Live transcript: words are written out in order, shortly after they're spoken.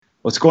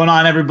What's going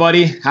on,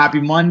 everybody?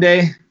 Happy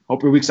Monday.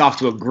 Hope your week's off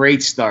to a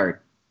great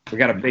start. We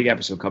got a big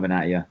episode coming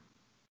at you.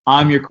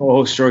 I'm your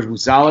co-host, George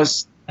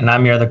Boussalis. And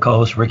I'm your other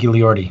co-host, Ricky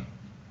Liordi.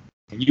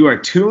 And you are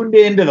tuned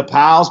into the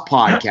Pals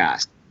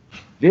podcast.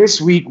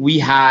 This week, we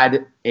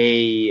had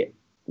a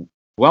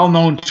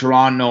well-known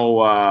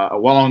Toronto, a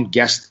well-known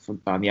guest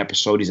on the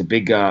episode. He's a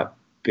big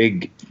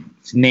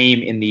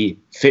name in the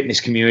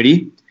fitness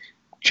community.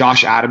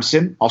 Josh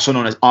Adamson, also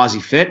known as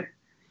Aussie Fit.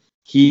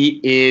 He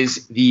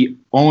is the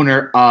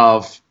owner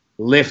of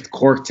Lift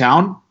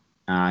Corktown.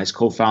 He's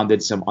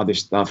co-founded some other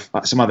stuff,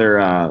 some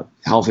other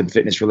health and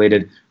fitness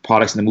related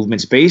products in the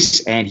movement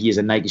space, and he is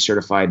a Nike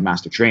certified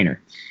master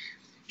trainer.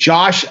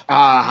 Josh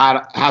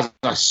has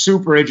a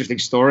super interesting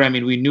story. I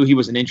mean, we knew he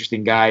was an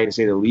interesting guy to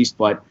say the least,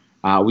 but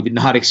we did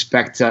not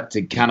expect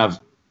to kind of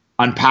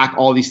unpack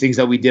all these things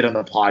that we did on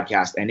the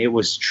podcast, and it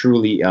was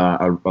truly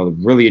a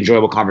really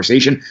enjoyable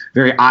conversation,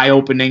 very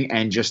eye-opening,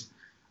 and just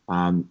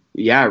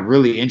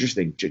really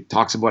interesting.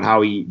 Talks about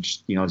how he,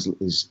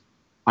 his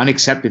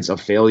unacceptance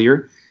of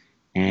failure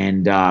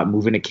and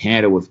moving to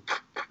Canada with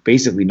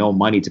basically no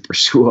money to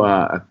pursue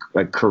a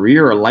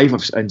career or life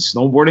in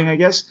snowboarding, I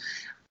guess.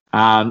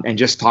 And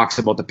just talks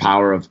about the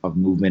power of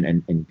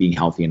movement and being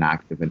healthy and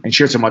active, and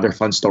share some other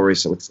fun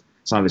stories with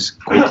some of his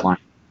great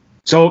clients.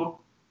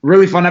 So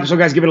really fun episode,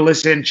 guys. Give it a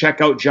listen.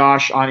 Check out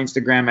Josh on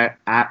Instagram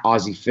at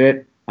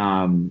AussieFit.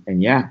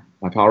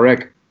 My pal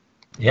Rick.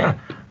 Yeah,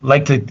 I'd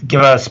like to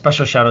give a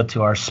special shout out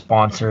to our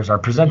sponsors, our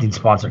presenting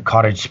sponsor,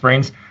 Cottage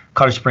Springs.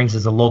 Cottage Springs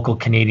is a local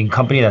Canadian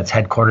company that's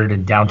headquartered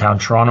in downtown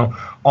Toronto.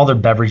 All their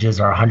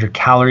beverages are 100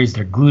 calories.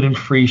 They're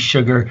gluten-free,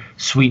 sugar,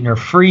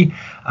 sweetener-free.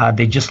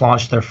 They just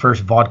launched their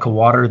first vodka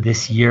water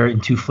this year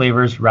in 2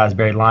 flavors,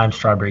 raspberry lime,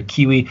 strawberry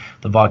kiwi.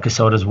 The vodka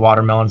soda's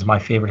watermelon's my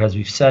favorite, as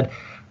we've said.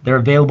 They're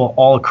available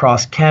all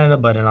across Canada,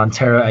 but in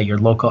Ontario at your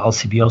local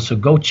LCBO. So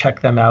go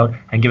check them out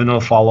and give them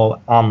a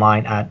follow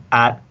online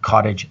at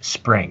Cottage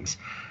Springs.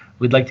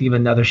 We'd like to give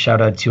another shout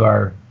out to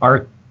our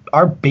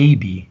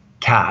baby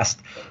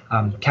CAST.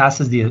 CAST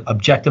is the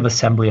Objective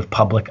Assembly of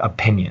Public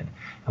Opinion.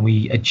 And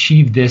we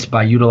achieved this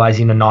by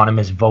utilizing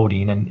anonymous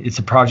voting. And it's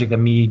a project that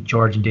me,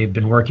 George, and Dave have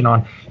been working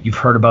on. You've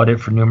heard about it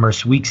for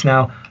numerous weeks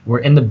now. We're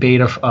in the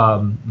beta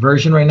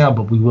version right now,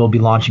 but we will be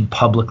launching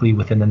publicly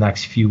within the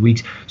next few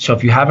weeks. So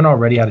if you haven't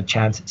already had a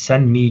chance,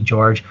 send me,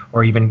 George,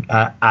 or even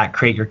at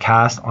Create Your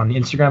Cast on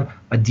Instagram,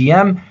 a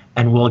DM,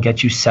 and we'll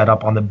get you set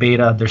up on the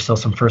beta. There's still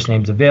some first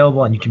names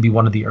available, and you can be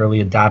one of the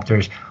early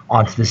adapters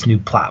onto this new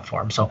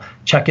platform. So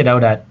check it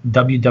out at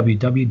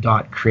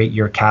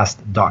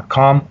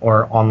www.createyourcast.com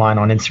or online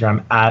on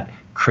Instagram at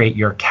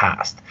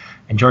createyourcast.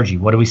 And Georgie,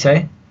 what do we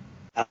say?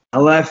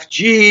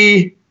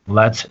 LFG.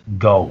 Let's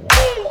go.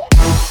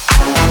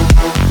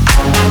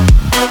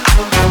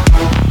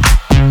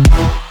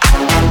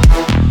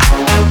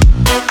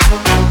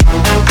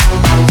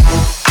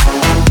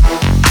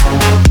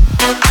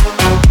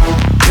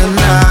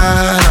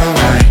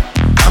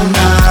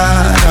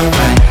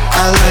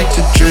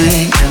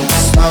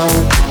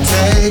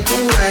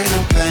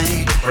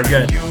 We're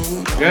good.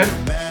 Good?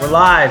 We're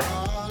live.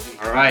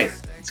 All right.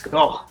 Let's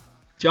go.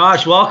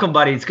 Josh, welcome,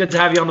 buddy. It's good to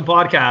have you on the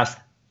podcast.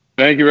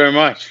 Thank you very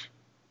much.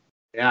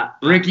 Yeah.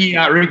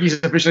 Ricky's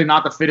officially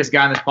not the fittest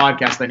guy on this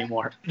podcast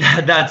anymore.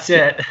 That's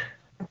it.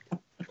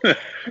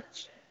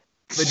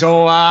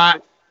 So,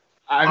 I'm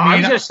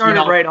going to start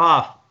it right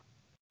off.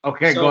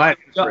 Okay, go ahead.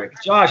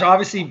 Josh,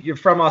 obviously you're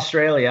from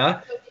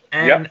Australia,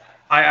 and yep.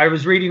 I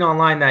was reading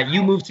online that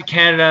you moved to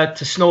Canada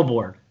to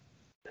snowboard.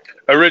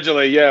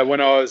 Originally, yeah, when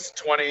I was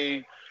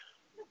 21,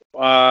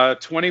 I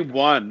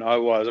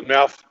was. I'm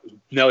now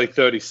nearly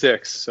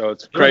 36, so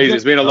it's crazy.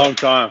 It's been a long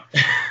time.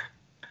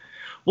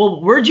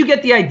 Well, where'd you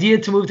get the idea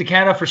to move to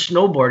Canada for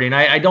snowboarding?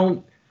 I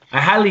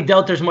highly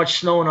doubt there's much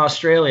snow in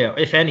Australia,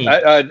 if any.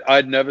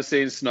 I'd never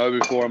seen snow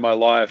before in my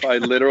life. I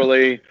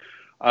literally,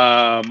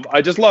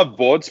 I just love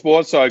board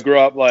sports, so I grew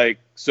up like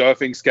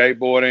surfing,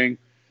 skateboarding,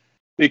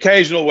 the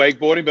occasional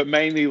wakeboarding, but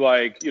mainly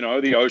like,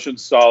 the ocean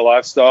style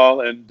lifestyle.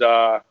 And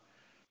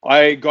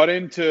I got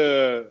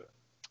into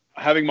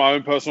having my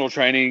own personal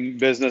training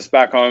business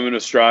back home in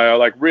Australia,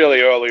 like really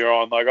earlier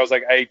on. Like I was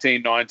like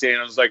 18, 19.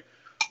 I was like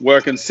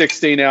working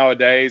 16-hour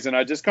days, and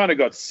I just kind of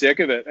got sick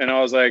of it. And I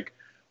was like,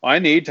 I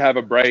need to have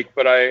a break.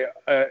 But I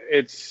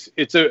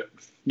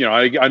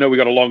know we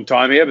got a long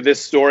time here, but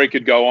this story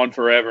could go on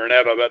forever and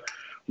ever. But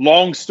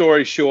long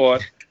story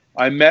short,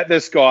 I met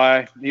this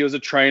guy. He was a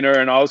trainer,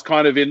 and I was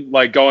kind of in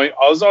like I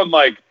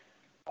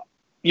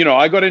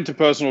got into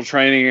personal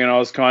training, and I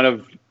was kind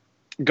of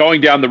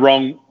going down the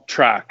wrong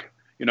track,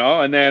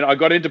 and then I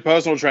got into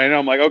personal training.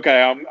 I'm like,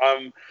 okay,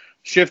 I'm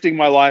shifting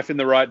my life in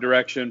the right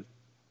direction.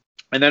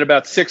 And then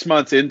about 6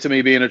 months into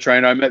me being a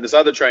trainer, I met this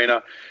other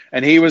trainer,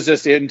 and he was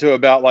just into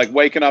about like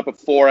waking up at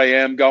 4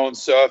 a.m., going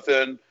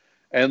surfing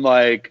and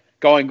like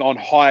going on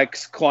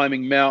hikes,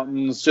 climbing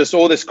mountains, just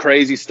all this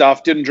crazy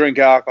stuff, didn't drink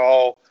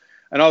alcohol.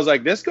 And I was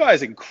like, this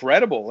guy's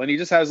incredible. And he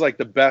just has like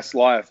the best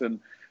life. And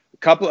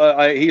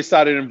he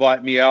started to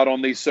invite me out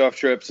on these surf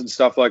trips and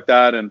stuff like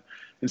that. And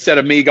instead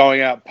of me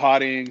going out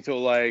partying till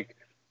like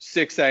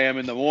 6 a.m.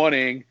 in the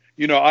morning,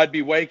 I'd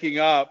be waking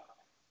up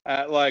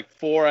at like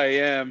 4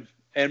 a.m.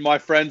 and my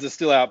friends are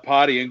still out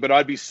partying, but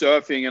I'd be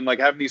surfing and like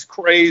having these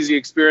crazy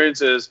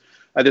experiences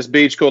at this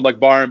beach called like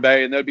Byron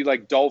Bay, and there'd be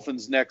like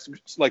dolphins next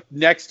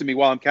to me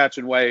while I'm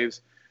catching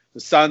waves. The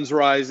sun's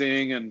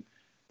rising,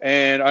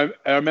 and I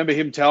remember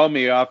him telling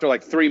me after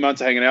like 3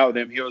 months of hanging out with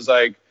him, he was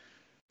like,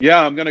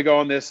 "Yeah, I'm gonna go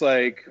on this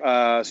like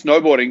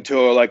snowboarding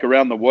tour like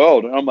around the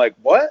world." And I'm like,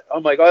 "What?"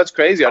 I'm like, "Oh, that's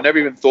crazy. I never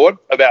even thought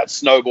about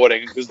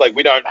snowboarding because like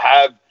we don't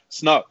have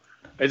snow.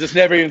 It's just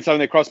never even something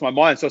that crossed my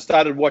mind." So I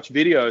started to watch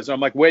videos. And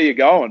I'm like, "Where are you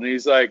going?" And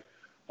he's like,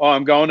 "Oh,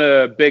 I'm going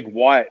to Big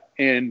White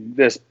in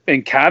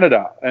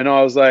Canada." And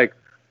I was like,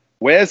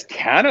 "Where's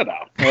Canada?"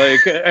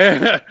 Like,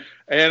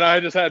 and I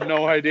just had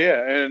no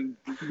idea. And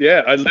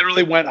yeah, I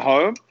literally went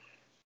home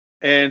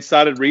and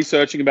started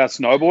researching about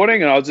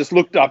snowboarding. And I just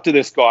looked up to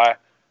this guy.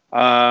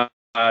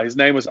 His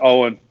name was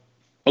Owen.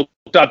 I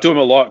looked up to him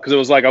a lot because it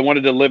was like I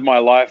wanted to live my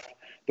life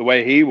the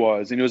way he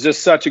was. And he was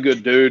just such a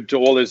good dude to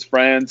all his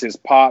friends, his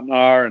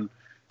partner, and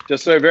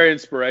just so very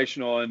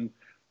inspirational. And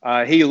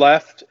he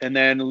left. And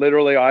then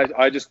literally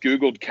I just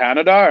Googled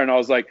Canada and I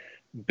was like,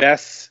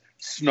 best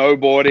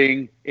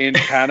snowboarding in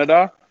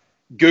Canada.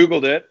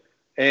 Googled it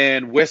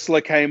and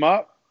Whistler came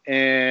up.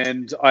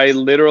 And I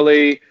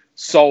literally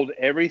sold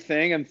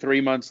everything. And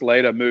 3 months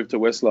later moved to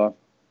Whistler.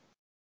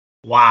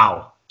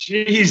 Wow.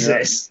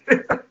 Jesus.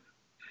 Yeah.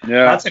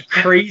 That's a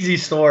crazy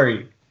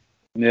story.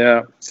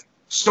 Yeah.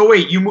 So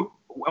wait,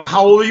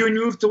 how old were you when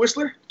you moved to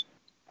Whistler?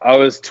 I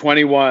was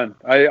 21.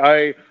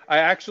 I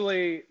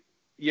actually,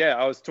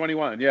 I was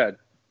 21. Yeah.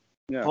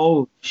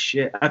 Oh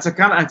shit. That's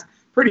a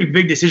pretty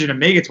big decision to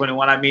make at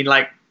 21. I mean,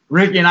 like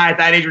Ricky and I at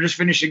that age were just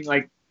finishing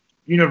like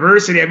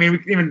university. I mean, we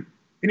didn't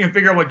even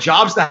figure out what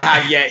jobs to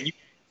have yet. You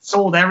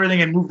sold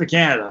everything and moved to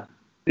Canada.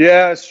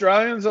 Yeah,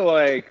 Australians are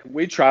like,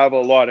 we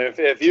travel a lot.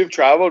 If you've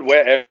traveled,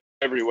 we're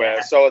everywhere.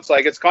 Yeah. So it's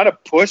like, it's kind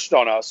of pushed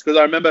on us. Because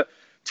I remember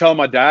telling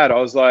my dad, I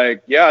was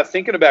like, yeah,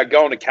 thinking about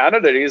going to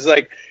Canada. And he's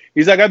like,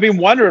 I've been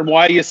wondering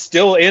why you're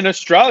still in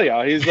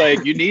Australia. He's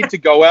like, you need to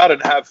go out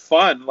and have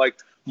fun. Like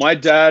my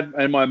dad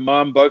and my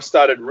mom both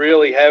started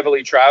really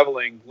heavily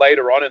traveling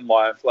later on in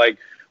life. Like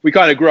we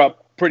kind of grew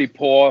up pretty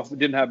poor,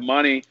 didn't have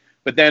money.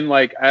 But then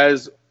like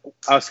as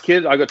us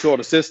kids, I got two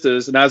older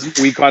sisters. And as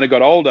we kind of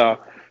got older,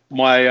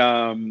 my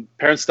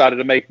parents started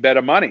to make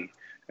better money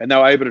and they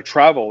were able to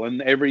travel.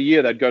 And every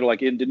year they'd go to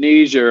like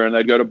Indonesia and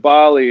they'd go to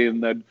Bali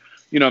and they'd,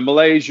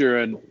 Malaysia.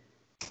 And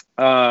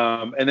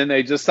then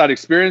they just started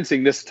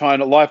experiencing this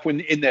kind of life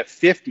when in their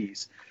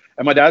 50s.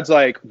 And my dad's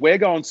like,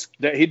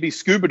 he'd be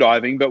scuba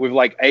diving, but with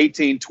like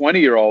 18,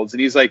 20-year-olds. And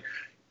he's like,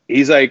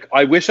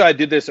 I wish I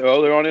did this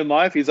earlier on in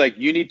life. He's like,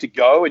 you need to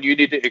go and you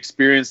need to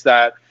experience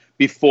that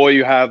before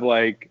you have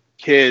like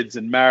kids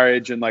and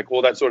marriage and like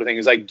all that sort of thing.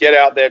 He's like, get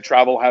out there,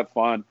 travel, have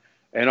fun.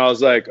 And I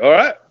was like, all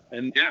right.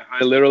 And yeah,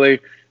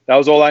 that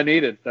was all I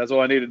needed. That's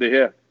all I needed to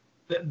hear.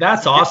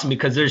 That's awesome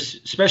because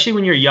especially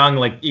when you're young,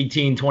 like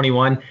 18,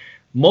 21,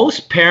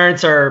 most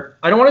parents are,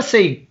 I don't want to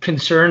say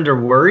concerned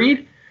or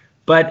worried,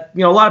 but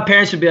a lot of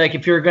parents would be like,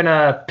 if you're going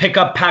to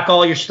pack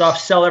all your stuff,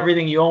 sell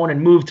everything you own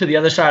and move to the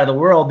other side of the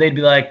world, they'd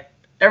be like,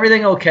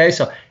 everything okay?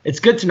 So it's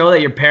good to know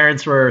that your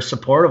parents were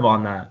supportive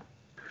on that.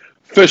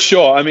 For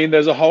sure. I mean,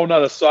 there's a whole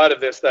nother side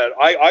of this that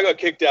I got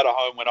kicked out of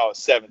home when I was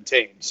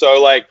 17.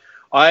 So like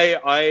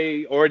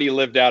I already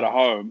lived out of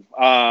home.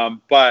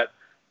 But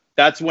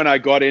that's when I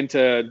got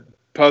into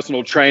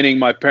personal training.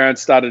 My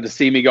parents started to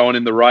see me going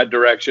in the right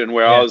direction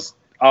where I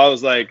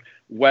was like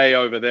way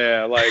over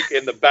there, like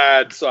in the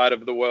bad side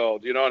of the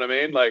world. You know what I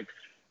mean? Like,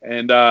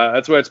 and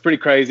that's where it's pretty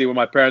crazy when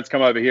my parents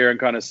come over here and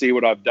kind of see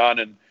what I've done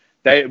and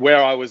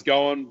where I was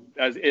going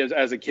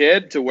as a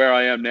kid to where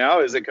I am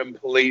now is a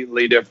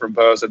completely different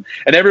person.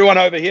 And everyone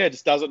over here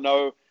just doesn't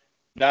know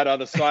that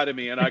other side of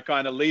me. And I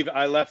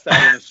left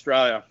that in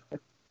Australia.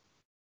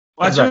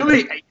 Well,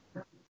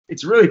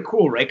 it's really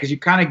cool, right? Because you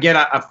kind of get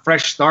a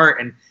fresh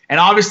start. And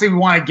obviously we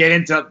want to get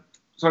into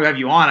sort of have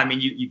you on. I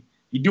mean,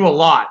 you do a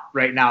lot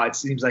right now. It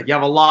seems like you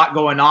have a lot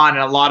going on and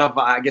a lot of,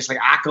 I guess, like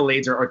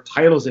accolades or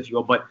titles, if you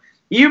will. But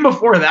even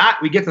before that,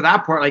 we get to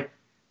that part, like,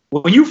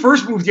 when you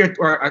first moved here,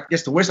 or I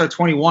guess to Whistler at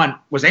 21,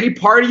 was any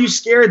part of you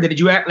scared? Did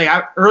you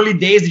like early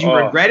days? Did you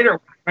regret it, or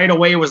right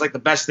away it was like the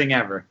best thing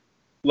ever?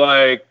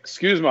 Like,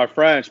 excuse my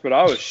French, but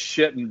I was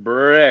shitting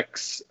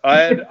bricks.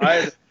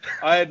 I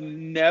had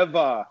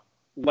never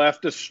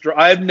left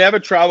I had never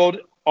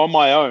traveled on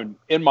my own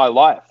in my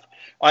life.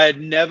 I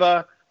had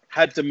never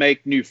had to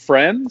make new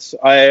friends.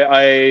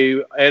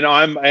 I'm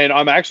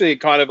actually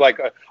kind of like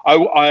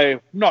I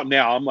not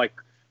now. I'm like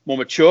more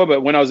mature,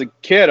 but when I was a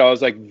kid, I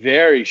was like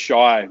very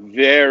shy.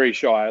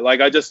 Like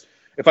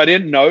if I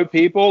didn't know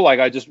people, like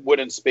I just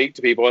wouldn't speak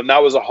to people. And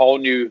that was a whole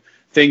new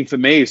thing for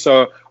me.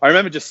 So I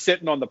remember just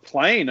sitting on the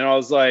plane and I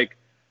was like,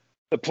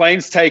 the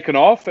plane's taken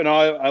off and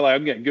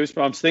I'm getting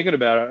goosebumps thinking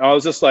about it. And I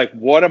was just like,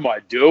 what am I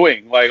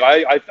doing? Like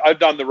I've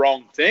done the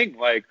wrong thing.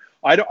 Like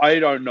I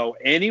don't know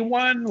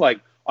anyone.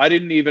 Like I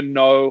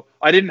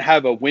didn't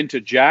have a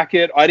winter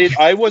jacket.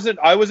 I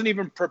wasn't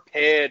even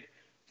prepared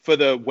for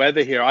the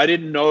weather here. I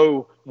didn't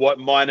know what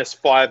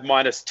 -5,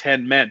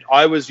 -10 meant.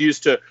 I was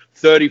used to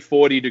 30,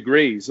 40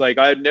 degrees. Like,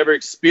 I had never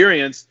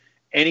experienced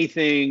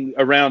anything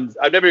around,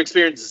 I've never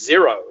experienced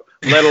 0,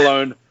 let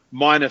alone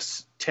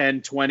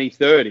 -10, 20,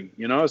 30,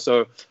 you know?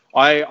 So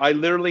I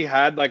literally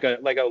had like a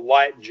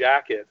light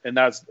jacket, and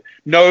that's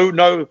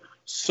no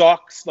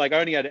socks. Like, I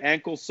only had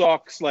ankle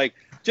socks, like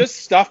just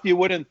stuff you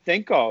wouldn't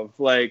think of.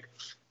 Like,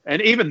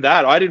 and even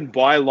that, I didn't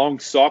buy long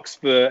socks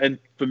for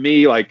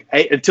me, like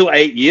until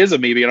 8 years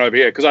of me being over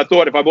here. Because I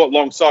thought if I bought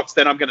long socks,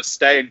 then I'm going to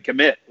stay and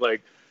commit.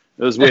 Like,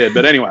 it was weird.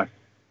 But anyway,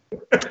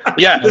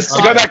 yeah.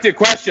 To go back to your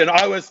question,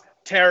 I was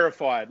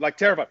terrified.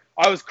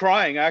 I was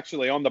crying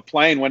actually on the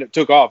plane when it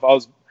took off. I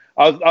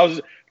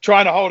was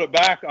trying to hold it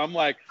back. I'm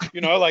like,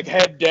 like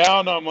head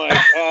down. I'm like,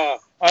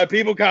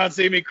 people can't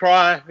see me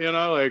cry.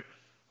 Like,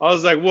 I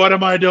was like, what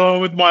am I doing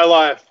with my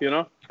life?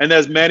 And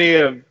there's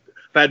I've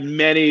had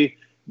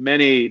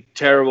many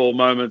terrible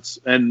moments,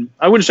 and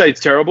I wouldn't say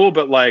it's terrible,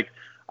 but like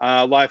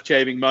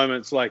life-changing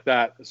moments like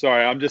that.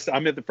 Sorry,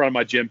 I'm at the front of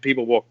my gym.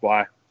 People walk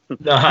by.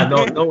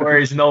 No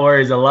worries.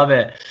 I love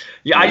it.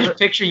 Yeah, I just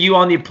picture you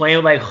on the plane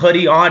with like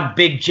hoodie on,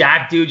 big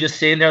Jack dude, just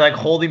sitting there like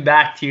holding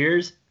back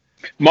tears.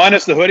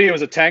 Minus the hoodie, it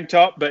was a tank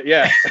top, but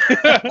yeah.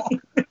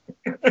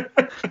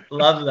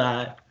 Love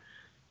that.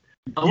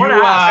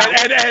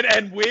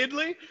 And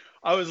weirdly,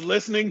 I was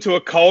listening to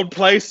a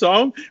Coldplay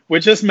song,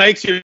 which just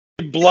makes you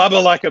blubber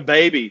like a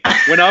baby.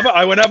 Whenever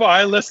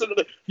I listen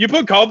to you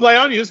put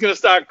Coldplay on, you're just gonna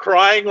start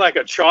crying like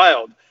a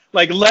child.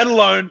 Like, let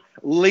alone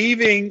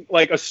leaving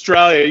like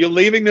Australia. You're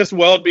leaving this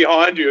world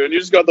behind you, and you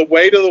just got the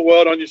weight of the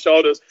world on your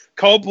shoulders.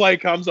 Coldplay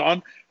comes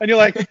on, and you're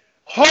like,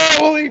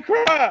 holy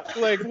crap!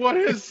 Like, what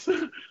is?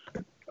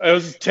 It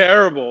was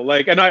terrible.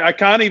 Like, and I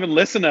can't even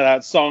listen to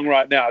that song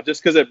right now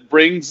just because it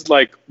brings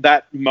like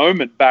that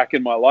moment back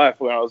in my life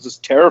where I was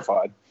just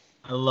terrified.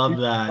 I love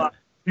that.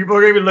 People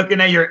are even looking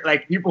at your,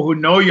 like, people who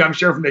know you, I'm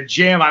sure, from the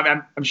gym.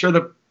 I'm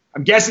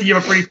guessing you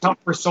have a pretty tough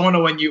persona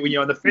when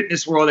you're in the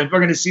fitness world. And if we're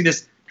going to see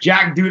this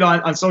Jack dude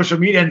on social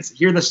media and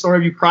hear the story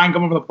of you crying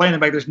coming over the plane, I'm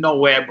like, there's no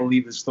way I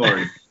believe this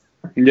story.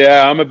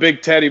 Yeah, I'm a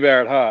big teddy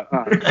bear at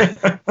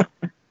heart.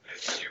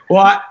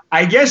 Well,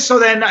 I guess so.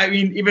 Then, I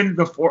mean, even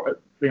before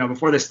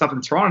this stuff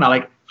in Toronto,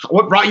 like,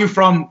 what brought you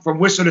from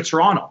Whistler to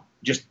Toronto?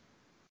 Just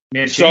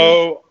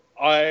so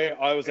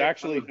I was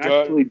actually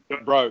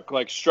dirt broke,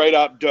 like straight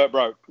up dirt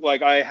broke.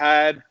 Like, I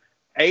had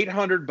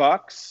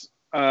 $800.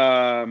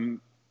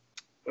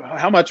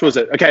 How much was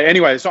it? Okay,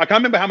 anyway, so I can't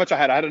remember how much I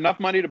had. I had enough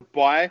money to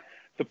buy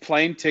the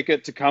plane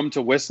ticket to come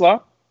to Whistler,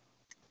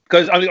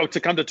 to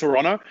come to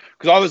Toronto,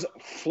 because I was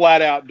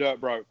flat out dirt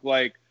broke.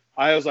 Like,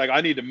 I was like, I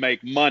need to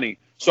make money.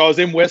 So I was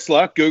in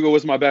Whistler. Google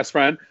was my best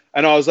friend,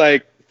 and I was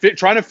like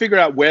trying to figure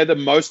out where the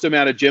most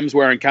amount of gyms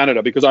were in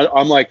Canada, because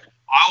I'm like,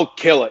 I'll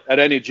kill it at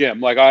any gym.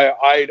 Like,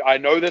 I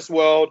know this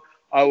world.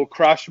 I will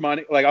crush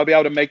money. Like, I'll be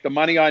able to make the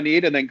money I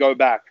need and then go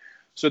back.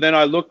 So then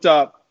I looked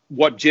up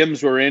what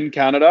gyms were in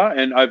Canada,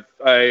 and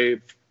I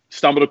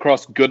stumbled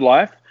across Good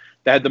Life.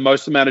 They had the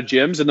most amount of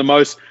gyms, and the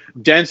most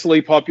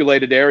densely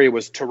populated area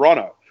was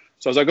Toronto.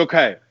 So I was like,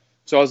 okay.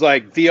 So I was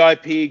like,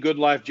 VIP Good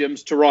Life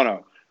gyms,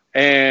 Toronto.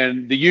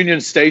 And the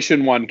Union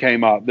Station one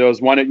came up. There was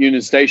one at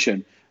Union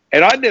Station.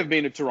 And I'd never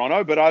been to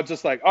Toronto, but I was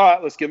just like, all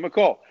right, let's give them a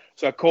call.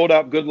 So I called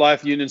up Good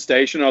Life Union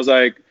Station. I was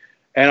like,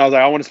 I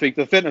want to speak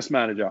to the fitness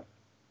manager.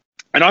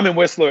 And I'm in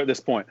Whistler at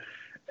this point.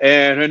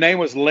 And her name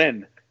was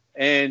Lynn.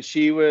 And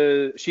she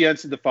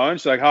answered the phone.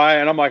 She's like, hi.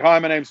 And I'm like, hi,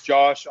 my name's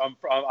Josh. I'm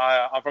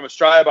from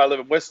Australia, but I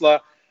live in Whistler.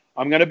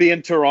 I'm going to be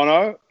in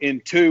Toronto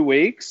in 2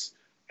 weeks.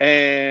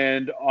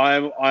 And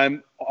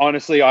I'm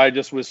honestly, I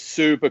just was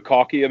super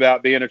cocky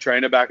about being a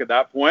trainer back at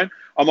that point.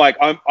 I'm like,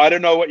 I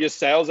don't know what your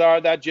sales are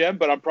at that gym,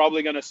 but I'm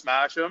probably going to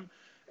smash them.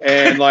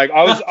 And like,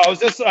 I was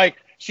just like,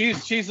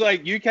 she's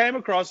like, you came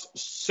across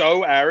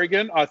so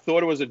arrogant. I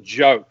thought it was a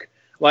joke.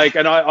 Like,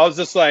 and I was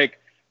just like,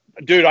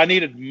 dude, I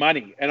needed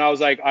money. And I was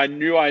like, I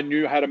knew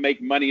how to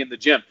make money in the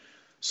gym.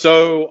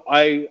 So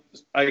I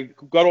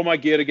got all my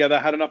gear together,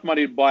 had enough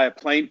money to buy a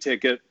plane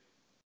ticket.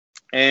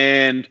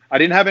 And I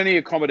didn't have any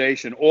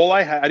accommodation.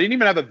 I didn't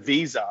even have a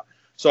visa.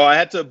 So I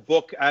had to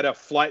book at a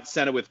flight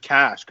center with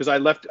cash, because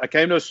I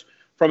came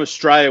from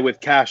Australia with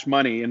cash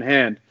money in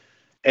hand.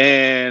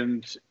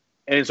 And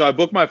so I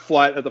booked my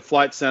flight at the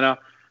flight center,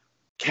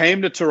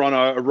 came to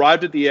Toronto,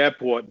 arrived at the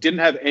airport, didn't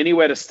have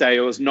anywhere to stay.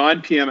 It was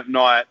 9 p.m. at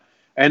night.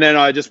 And then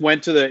I just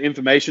went to the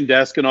information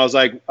desk and I was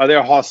like, are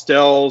there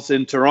hostels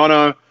in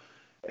Toronto?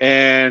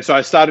 And so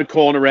I started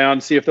calling around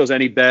to see if there was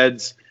any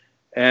beds.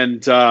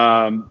 And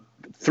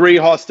 3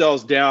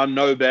 hostels down,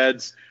 no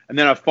beds. And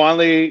then I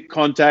finally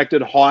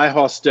contacted High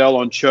Hostel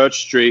on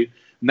Church Street,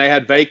 and they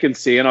had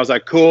vacancy. And I was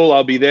like, cool,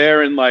 I'll be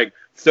there in like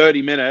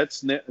 30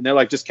 minutes. And they're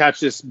like, just catch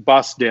this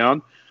bus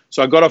down.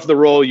 So I got off the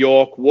Royal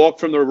York, walked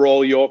from the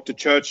Royal York to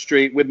Church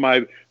Street with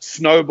my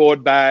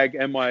snowboard bag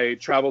and my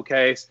travel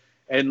case,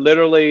 and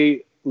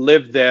literally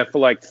lived there for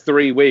like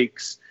 3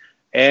 weeks.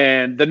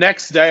 And the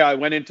next day I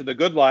went into the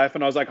Good Life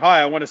and I was like,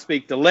 hi, I want to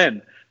speak to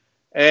Lynn.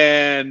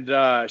 And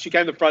she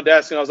came to the front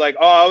desk, and I was like,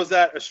 "Oh, I was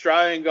that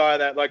Australian guy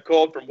that like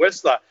called from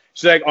Whistler."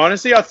 She's like,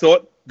 "Honestly, I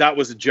thought that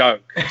was a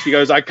joke." She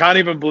goes, "I can't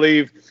even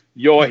believe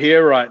you're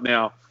here right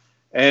now."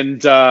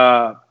 And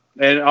I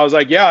was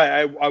like,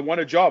 "Yeah, I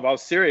want a job." I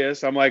was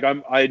serious. I'm like,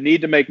 I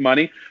need to make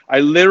money. I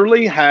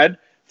literally had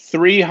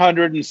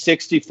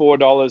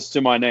 $364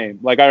 to my name.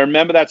 Like, I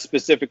remember that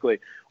specifically.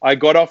 I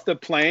got off the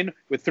plane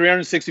with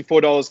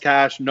 $364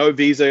 cash, no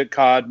Visa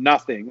card,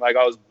 nothing. Like,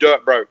 I was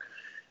dirt broke.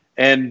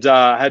 And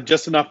had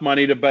just enough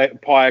money to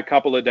buy a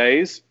couple of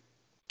days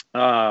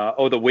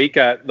or the week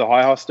at the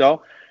high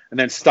hostel, and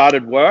then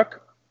started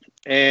work.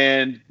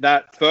 And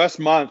that first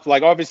month,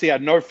 like, obviously I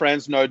had no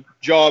friends, no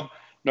job,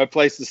 no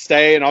place to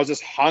stay, and I was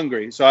just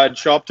hungry. So I'd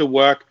show up to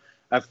work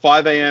at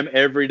 5 a.m.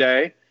 every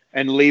day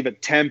and leave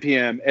at 10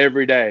 p.m.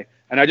 every day.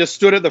 And I just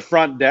stood at the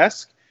front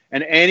desk,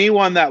 and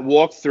anyone that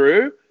walked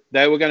through,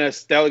 they were gonna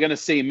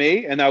see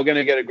me, and they were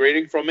gonna get a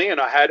greeting from me.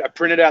 And I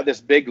printed out this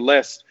big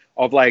list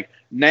of like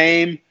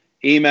name,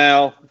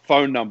 email,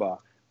 phone number.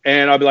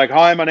 And I'll be like,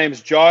 "Hi, my name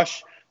is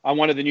Josh. I'm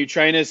one of the new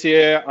trainers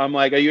here. I'm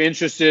like, are you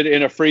interested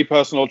in a free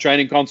personal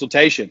training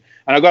consultation?"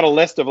 And I got a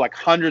list of like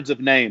hundreds of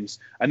names.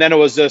 And then it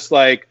was just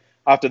like,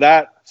 after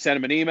that, send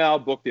them an email,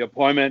 book the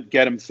appointment,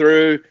 get them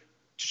through,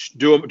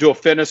 do a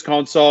fitness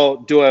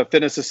consult, do a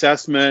fitness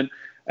assessment,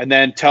 and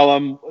then tell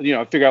them,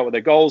 figure out what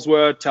their goals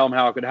were, tell them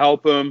how I could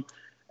help them.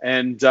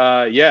 And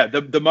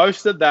the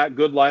most of that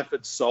Good Life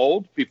had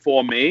sold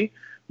before me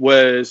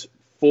was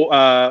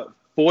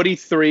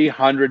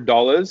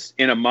 $4,300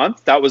 in a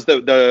month. That was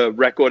the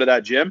record of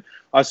that gym.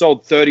 I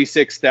sold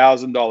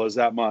 $36,000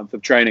 that month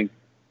of training.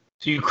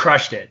 So you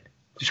crushed it.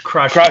 Just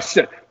crushed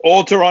it.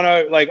 All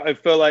Toronto, like, I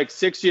feel like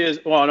 6 years.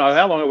 Well, no,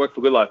 how long I worked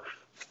for Good Life?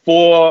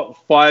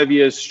 4-5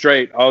 years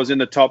straight. I was in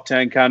the top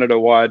 10 Canada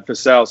wide for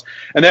sales.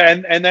 And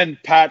then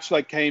Patch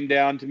like came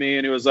down to me,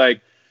 and he was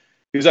like,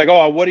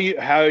 "Oh,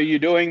 how are you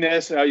doing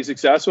this? How are you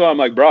successful?" I'm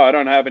like, "Bro, I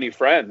don't have any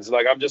friends.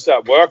 Like, I'm just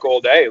at work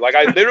all day." Like,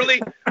 I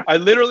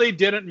literally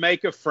didn't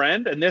make a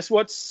friend. And this is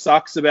what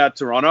sucks about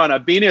Toronto. And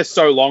I've been here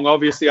so long.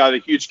 Obviously, I have a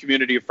huge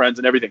community of friends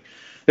and everything.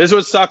 This is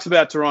what sucks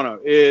about Toronto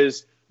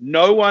is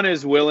no one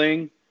is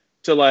willing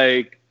to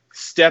like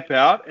step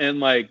out and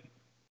like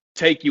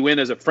take you in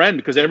as a friend,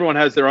 because everyone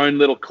has their own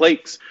little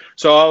cliques.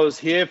 So I was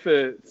here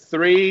for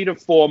 3 to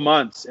 4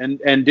 months and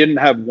didn't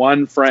have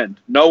one friend.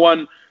 No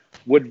one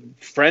would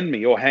friend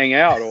me or hang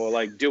out or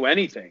like do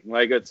anything.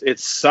 Like, it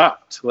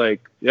sucked.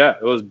 Like, yeah,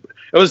 it was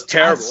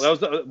terrible. That was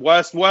the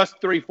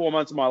worst 3-4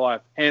 months of my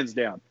life, hands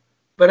down.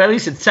 But at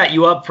least it set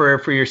you up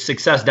for your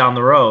success down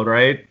the road,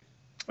 right?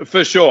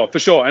 For sure.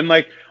 And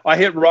like, I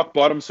hit rock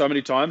bottom so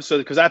many times. So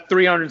because that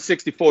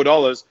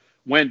 $364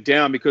 went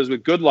down, because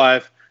with Good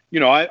Life,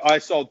 I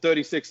sold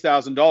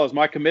 $36,000.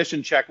 My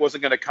commission check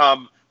wasn't going to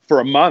come for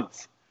a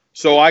month.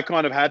 So I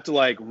kind of had to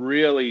like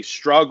really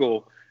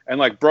struggle and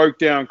like broke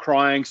down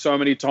crying so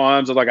many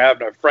times. I was like, I have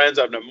no friends.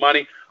 I have no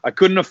money. I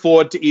couldn't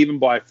afford to even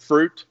buy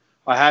fruit.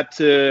 I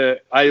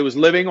was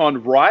living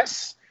on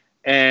rice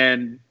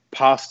and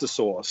pasta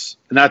sauce.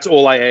 And that's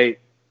all I ate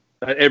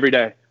every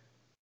day,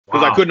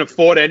 because I couldn't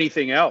afford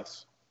anything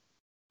else.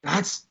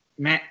 That's,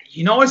 man,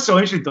 what's so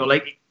interesting though?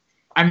 Like,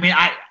 I mean,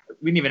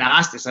 we didn't even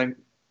ask this.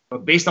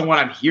 But based on what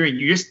I'm hearing,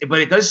 but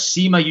it does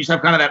seem like you just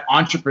have kind of that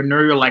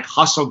entrepreneurial, like,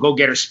 hustle,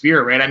 go-getter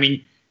spirit, right? I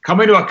mean,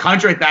 coming to a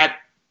country like that,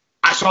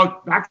 so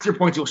back to your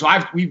point too. So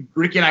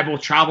Ricky and I both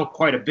traveled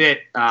quite a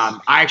bit. I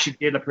actually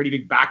did a pretty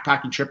big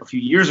backpacking trip a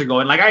few years ago,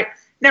 and like, I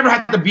never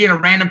had to be in a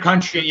random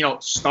country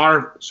and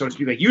starve, so to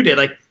speak, like you did.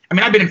 Like, I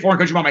mean, I've been in foreign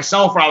countries by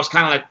myself where I was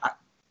kind of like,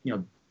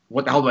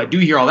 what the hell do I do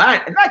here? All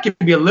that, and that can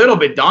be a little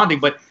bit daunting.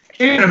 But I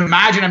can't even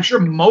imagine. I'm sure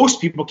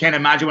most people can't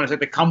imagine what it's like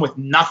to come with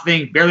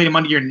nothing, barely the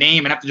money to your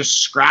name, and have to just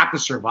scrap to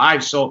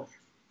survive. So,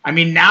 I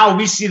mean, now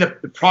we see the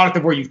product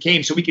of where you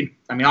came, so we can,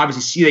 I mean,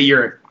 obviously see that you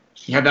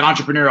have that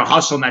entrepreneurial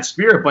hustle and that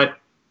spirit, but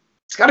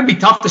it's got to be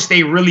tough to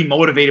stay really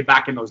motivated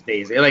back in those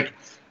days.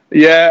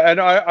 Yeah, and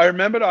I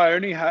remembered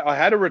I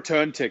had a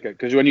return ticket,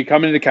 because when you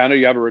come into Canada,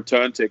 you have a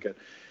return ticket.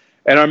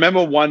 And I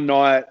remember one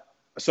night,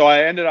 so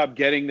I ended up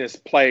getting this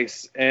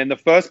place, and the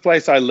first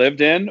place I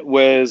lived in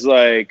was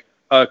like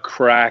a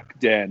crack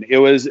den. It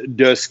was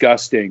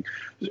disgusting.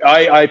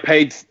 I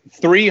paid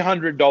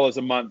 $300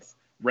 a month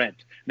rent.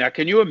 Now,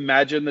 can you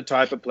imagine the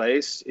type of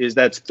place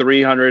that's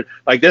 $300?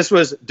 Like, this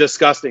was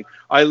disgusting.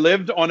 I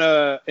lived in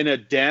a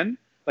den,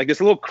 like this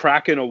little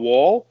crack in a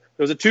wall.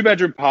 There was a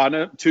 2-bedroom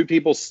apartment. 2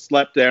 people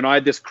slept there, and I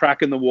had this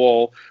crack in the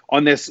wall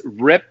on this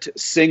ripped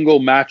single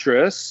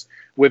mattress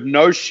with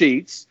no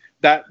sheets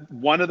that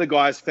one of the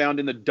guys found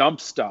in the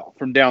dumpster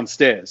from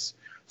downstairs.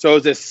 So it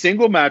was this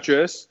single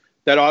mattress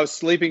that I was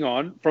sleeping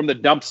on from the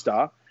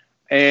dumpster,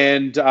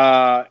 and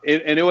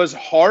it was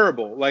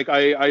horrible. Like,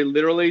 I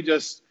literally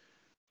just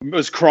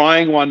was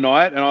crying one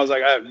night, and I was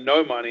like, I have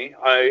no money.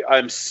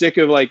 I'm sick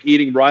of like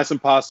eating rice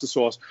and pasta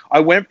sauce. I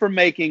went from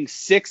making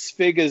 6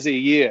 figures a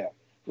year,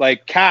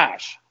 like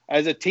cash,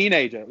 as a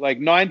teenager, like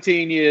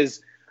 19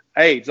 years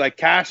age, like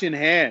cash in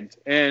hand.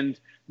 And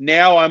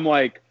now I'm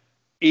like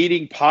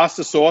eating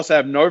pasta sauce. I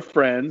have no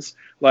friends.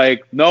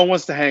 Like, no one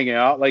wants to hang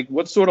out. Like,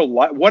 what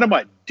am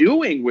I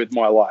doing with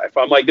my life?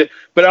 I'm like,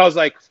 but I was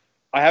like,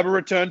 I have a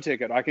return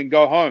ticket. I can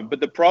go home. But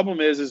the problem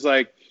is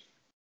like,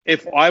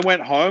 if I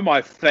went home,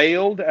 I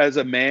failed as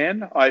a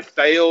man. I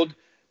failed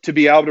to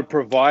be able to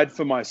provide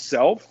for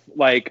myself.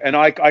 Like, and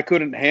I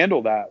couldn't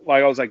handle that.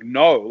 Like, I was like,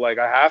 no, like,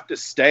 I have to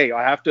stay.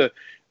 I have to,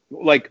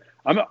 like,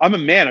 I'm a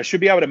man. I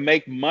should be able to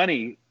make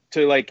money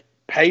to, like,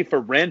 pay for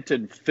rent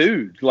and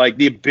food, like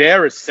the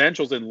bare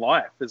essentials in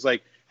life. Is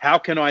like, how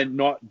can I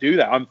not do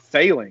that? I'm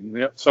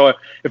failing. So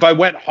if I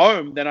went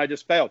home, then I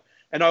just failed.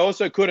 And I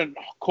also couldn't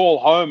call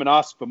home and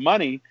ask for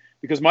money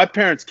because my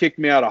parents kicked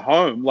me out of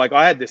home. Like,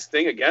 I had this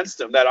thing against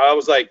them that I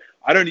was like,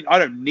 I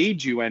don't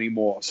need you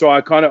anymore. So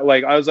I kind of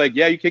like, I was like,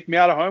 yeah, you kicked me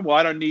out of home. Well,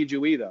 I don't need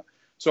you either.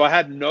 So I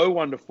had no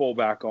one to fall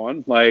back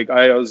on. Like,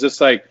 I was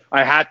just like,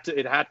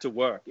 it had to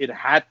work. It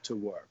had to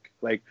work.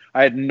 Like,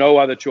 I had no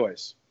other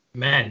choice.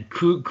 Man,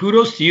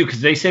 kudos to you,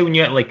 because they say when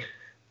you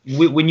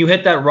when you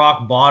hit that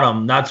rock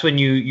bottom, that's when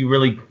you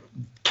really,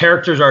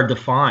 characters are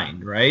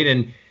defined, right?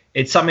 And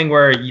it's something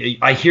where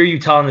I hear you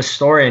telling this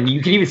story, and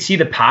you can even see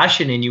the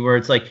passion in you, where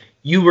it's like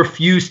you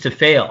refuse to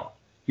fail.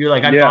 You're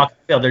like, I'm not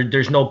gonna fail.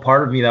 There's no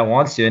part of me that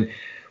wants to. And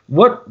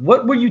what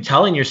were you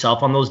telling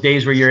yourself on those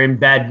days where you're in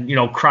bed,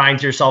 crying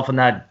to yourself in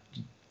that,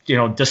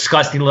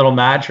 disgusting little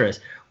mattress?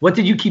 What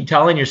did you keep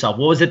telling yourself?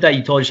 What was it that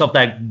you told yourself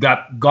that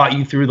got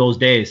you through those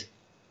days?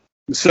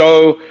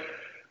 So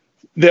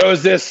there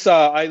was this,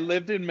 I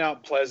lived in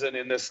Mount Pleasant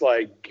in this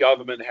like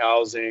government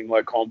housing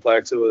like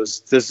complex.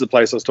 This is the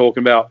place I was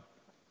talking about.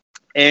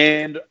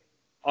 And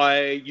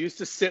I used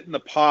to sit in the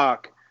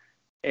park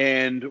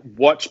and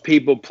watch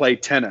people play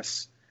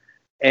tennis.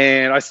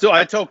 And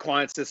I tell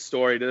clients this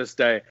story to this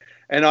day.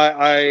 And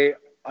I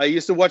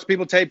used to watch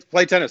people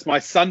play tennis. My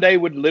Sunday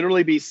would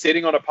literally be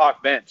sitting on a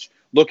park bench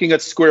looking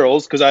at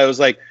squirrels, because I was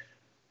like,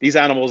 these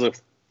animals are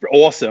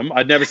awesome.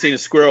 I'd never seen a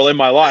squirrel in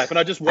my life. And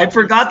I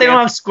forgot they don't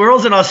have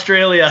squirrels in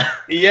Australia.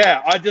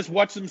 Yeah, I just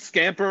watched them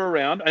scamper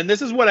around. And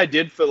this is what I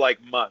did for like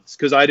months,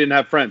 because I didn't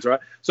have friends, right?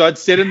 So I'd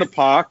sit in the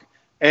park,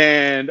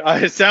 and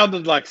I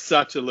sounded like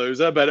such a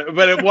loser, but I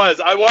was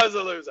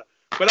a loser.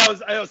 But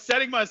I was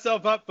setting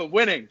myself up for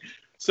winning.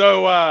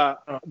 So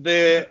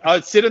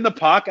I'd sit in the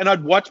park and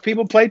I'd watch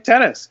people play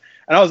tennis.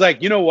 And I was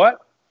like, you know what?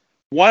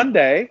 One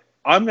day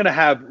I'm going to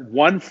have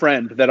one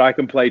friend that I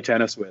can play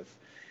tennis with.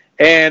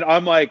 And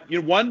I'm like,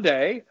 one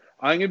day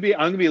I'm going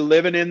to be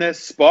living in this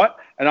spot,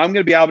 and I'm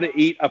going to be able to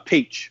eat a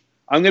peach.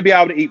 I'm going to be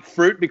able to eat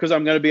fruit because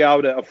I'm going to be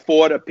able to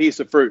afford a piece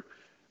of fruit.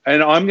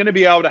 And I'm going to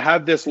be able to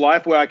have this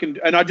life where I can,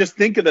 and I just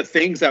think of the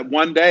things that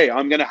one day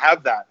I'm going to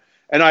have that.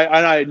 And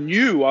I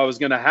knew I was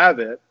going to have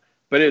it,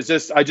 but it's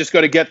just, I just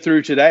got to get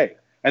through today.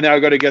 And then I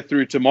got to get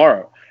through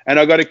tomorrow. And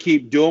I got to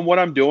keep doing what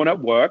I'm doing at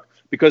work,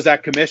 because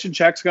that commission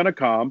check's going to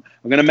come.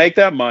 I'm going to make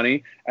that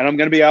money, and I'm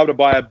going to be able to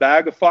buy a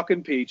bag of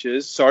fucking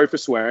peaches. Sorry for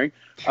swearing.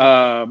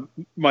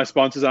 My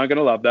sponsors aren't going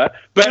to love that.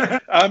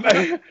 But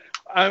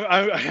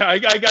I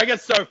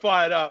get so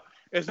fired up.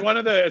 It's one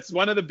of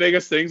the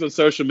biggest things on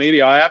social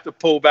media. I have to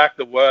pull back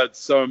the words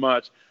so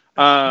much.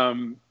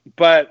 But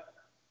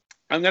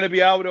I'm going to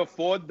be able to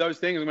afford those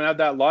things. I'm going to have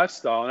that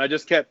lifestyle. And I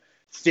just kept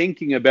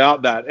thinking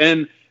about that.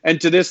 And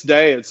to this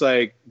day, it's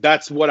like,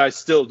 that's what I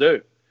still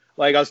do.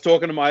 Like, I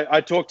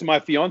talked to my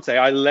fiance.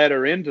 I let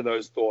her into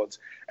those thoughts.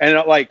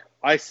 And like,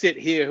 I sit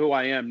here who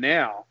I am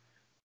now,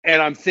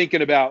 and I'm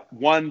thinking about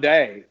one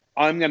day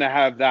I'm going to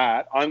have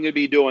that. I'm going to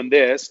be doing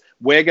this.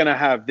 We're going to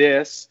have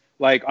this.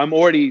 Like, I'm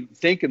already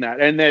thinking that.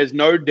 And there's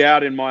no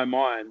doubt in my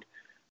mind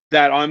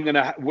that I'm going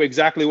to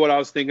exactly what I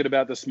was thinking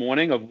about this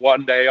morning of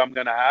one day I'm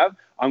going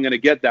to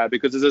get that,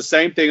 because it's the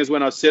same thing as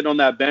when I was sitting on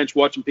that bench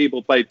watching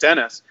people play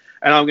tennis,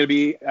 and I'm going to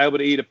be able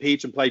to eat a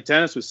peach and play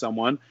tennis with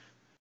someone.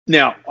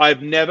 Now,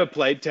 I've never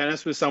played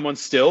tennis with someone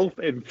still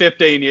in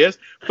 15 years,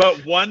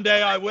 but one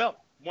day I will.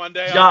 One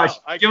day, Josh,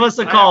 give us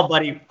a call,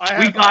 buddy.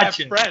 We got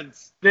you.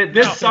 Friends.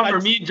 This summer,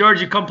 me and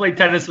George, come play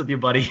tennis with you,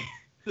 buddy.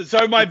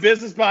 So my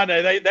business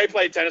partner, they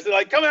play tennis. They're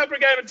like, come out for a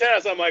game of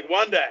tennis. I'm like,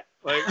 one day.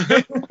 Like,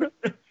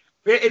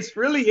 it's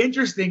really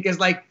interesting because,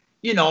 like,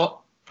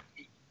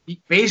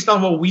 based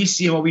on what we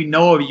see and what we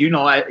know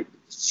of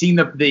seeing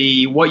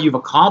the what you've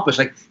accomplished,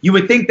 like, you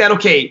would think that,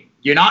 okay,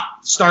 you're not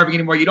starving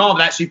anymore, you don't have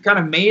that, so you've kind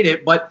of made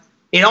it. But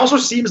it also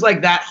seems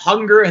like that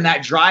hunger and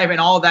that drive and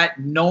all that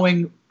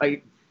knowing,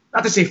 like,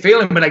 not to say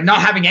failing, but like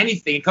not having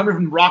anything, coming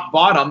from rock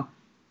bottom,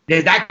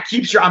 that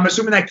keeps I'm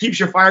assuming that keeps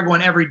your fire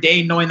going every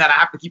day, knowing that I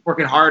have to keep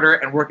working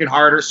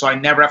harder so I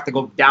never have to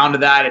go down to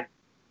that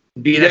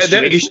and be in that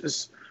situation.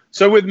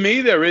 So with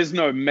me, there is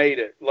no made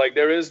it. Like,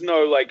 there is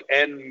no like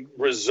end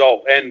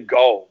result, end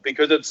goal,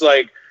 because it's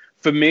like,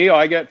 for me,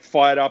 I get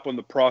fired up on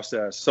the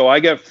process. So I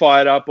get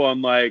fired up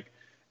on like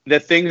the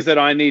things that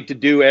I need to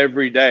do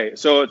every day.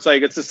 So it's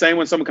like, it's the same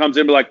when someone comes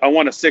in and be like, I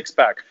want a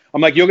 6-pack.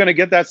 I'm like, you're going to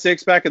get that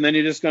 6-pack, and then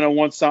you're just going to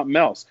want something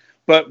else.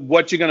 But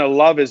what you're going to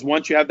love is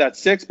once you have that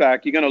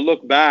 6-pack, you're going to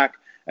look back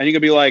and you're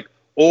going to be like,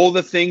 all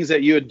the things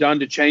that you had done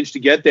to change to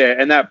get there.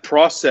 And that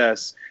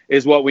process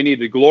is what we need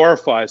to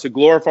glorify. So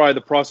glorify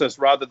the process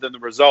rather than the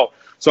result.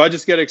 So I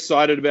just get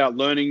excited about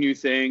learning new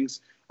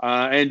things.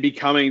 and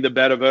becoming the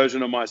better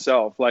version of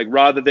myself, like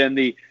rather than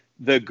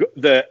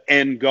the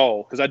end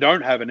goal, because I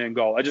don't have an end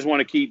goal. I just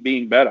want to keep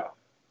being better.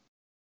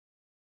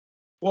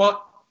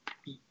 Well,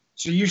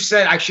 so you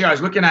said, actually, I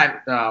was looking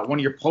at one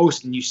of your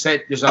posts, and you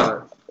said there's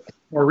a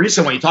more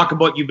recent one. You talk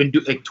about you've been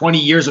like 20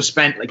 years of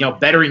spent, like,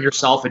 bettering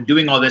yourself and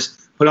doing all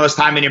this, put all this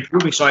time in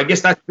improving. So I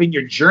guess that's been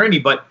your journey.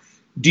 But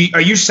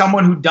are you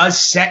someone who does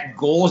set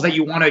goals that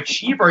you want to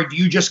achieve, or do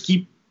you just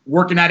keep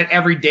working at it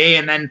every day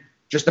and then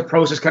just the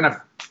process kind of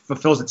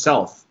fulfills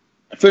itself?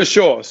 For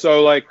sure.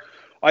 So like,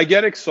 I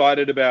get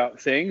excited about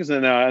things,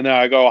 and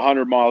I go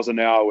 100 miles an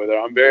hour with it.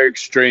 I'm very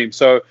extreme.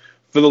 So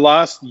for the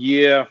last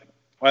year,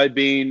 I've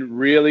been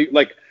really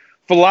like,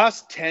 for the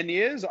last 10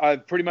 years,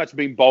 I've pretty much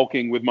been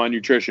bulking with my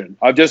nutrition.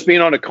 I've just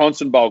been on a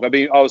constant bulk.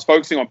 I was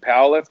focusing on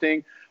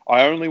powerlifting.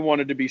 I only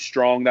wanted to be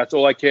strong. That's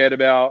all I cared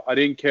about. I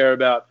didn't care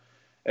about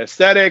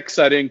aesthetics.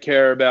 I didn't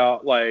care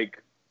about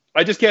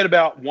I just cared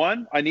about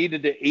one, I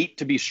needed to eat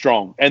to be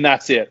strong, and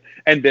that's it,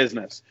 and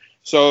business.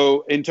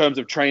 So in terms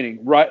of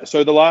training, right?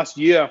 So the last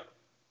year,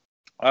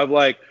 I've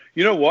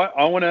you know what?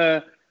 I want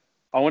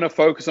to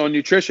focus on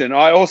nutrition.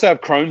 I also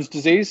have Crohn's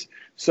disease.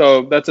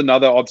 So that's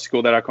another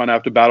obstacle that I kind of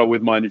have to battle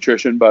with my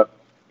nutrition. But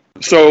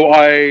so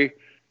I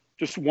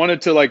just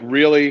wanted to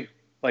really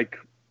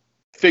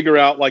figure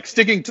out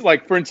sticking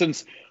to for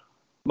instance,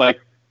 I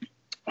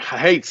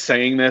hate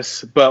saying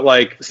this,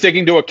 but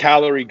sticking to a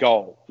calorie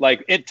goal,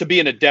 it to be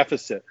in a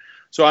deficit.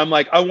 So I'm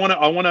I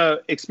want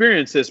to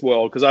experience this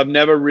world, because I've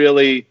never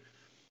really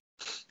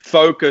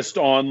focused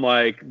on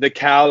the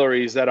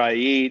calories that I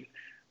eat,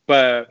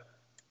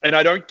 and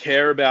I don't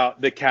care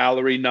about the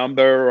calorie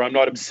number, or I'm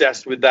not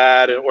obsessed with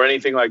that or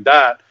anything like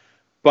that,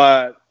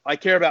 but I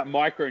care about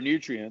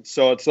micronutrients.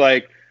 So it's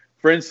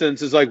for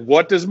instance, it's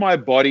what does my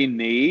body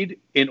need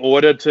in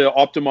order to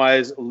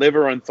optimize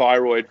liver and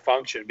thyroid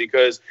function?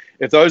 Because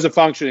if those are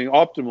functioning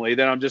optimally,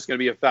 then I'm just going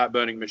to be a fat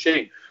burning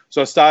machine.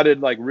 So I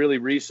started really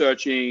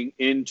researching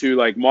into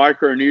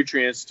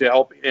micronutrients to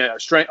help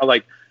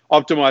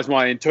optimize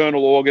my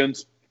internal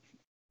organs,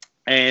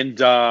 and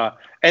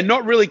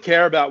not really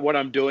care about what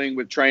I'm doing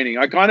with training.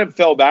 I kind of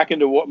fell back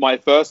into what my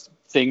first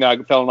thing I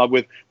fell in love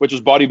with, which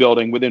was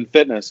bodybuilding within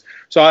fitness.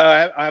 So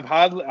I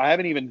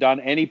haven't even done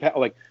any,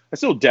 I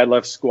still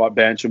deadlift, squat,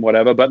 bench, and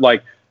whatever, but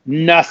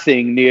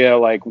nothing near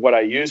what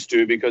I used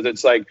to, because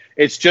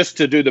it's just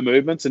to do the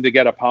movements and to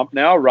get a pump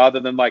now, rather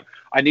than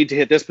I need to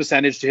hit this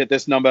percentage to hit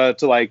this number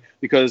to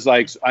because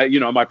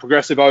my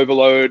progressive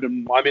overload,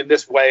 and I'm in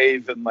this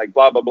wave, and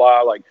blah blah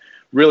blah,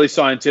 really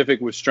scientific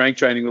with strength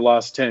training the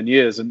last 10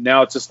 years. And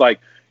now it's just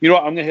you know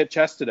what, I'm gonna hit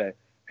chest today,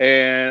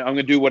 and I'm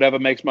gonna do whatever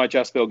makes my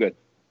chest feel good.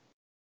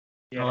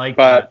 Yeah,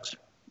 but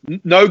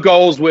no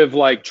goals with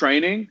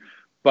training,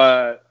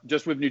 but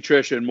just with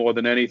nutrition more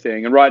than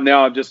anything. And right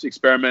now I'm just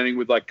experimenting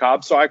with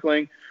carb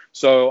cycling.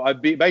 So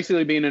I've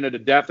basically been in a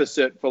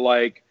deficit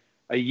for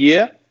a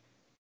year.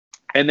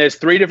 And there's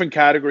 3 different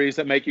categories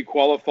that make you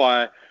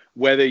qualify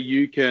whether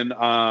you can,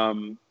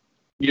 have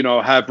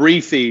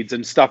refeeds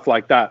and stuff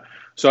like that.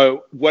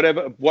 So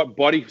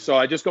so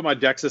I just got my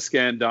DEXA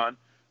scan done.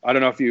 I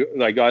don't know if you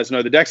guys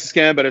know the DEXA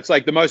scan, but it's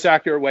the most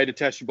accurate way to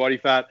test your body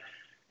fat.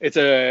 It's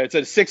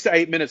a 6 to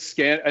 8 minute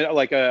scan,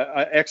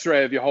 a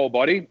X-ray of your whole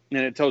body,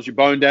 and it tells you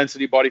bone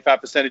density, body fat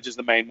percentage is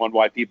the main one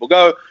why people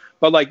go.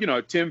 But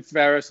Tim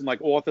Ferriss and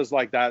authors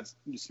like that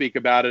speak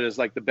about it as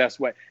the best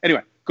way.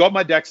 Anyway, got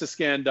my DEXA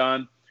scan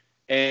done,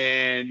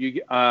 and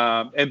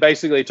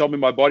basically it told me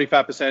my body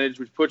fat percentage,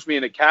 which puts me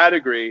in a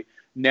category.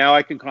 Now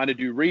I can kind of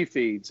do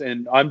refeeds,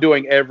 and I'm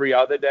doing every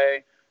other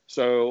day.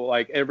 So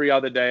every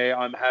other day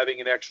I'm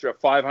having an extra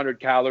 500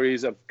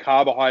 calories of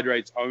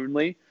carbohydrates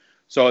only.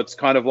 So it's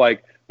kind of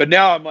but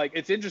now I'm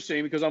it's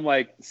interesting, because I'm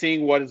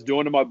seeing what it's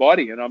doing to my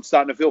body, and I'm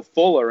starting to feel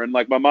fuller, and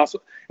my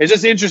muscle. It's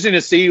just interesting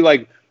to see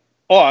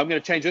oh, I'm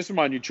going to change this for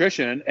my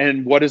nutrition,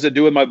 and what does it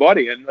do with my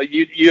body? And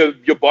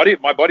your body,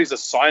 my body's a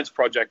science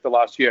project the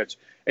last year.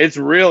 It's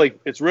really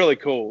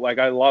cool.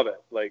 I love it.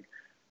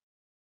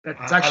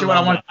 That's actually what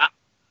I want.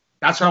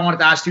 That's what I wanted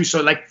to ask you.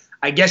 So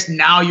I guess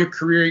now your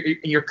career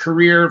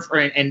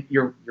and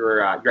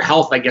your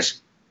health, I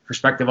guess,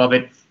 perspective of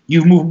it,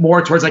 you've moved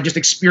more towards just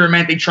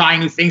experimenting,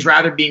 trying new things,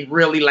 rather than being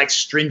really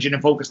stringent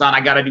and focused on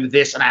I got to do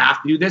this and I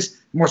have to do this.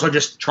 More so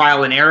just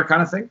trial and error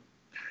kind of thing.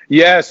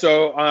 Yeah.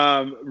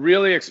 So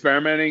really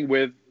experimenting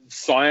with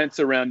science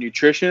around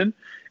nutrition,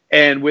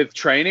 and with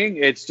training,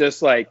 it's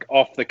just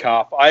off the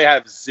cuff. I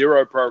have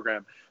zero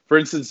program. For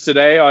instance,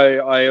 today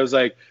I was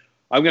I'm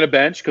going to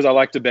bench, because I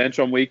like to bench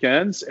on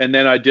weekends. And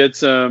then I did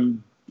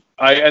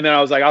and then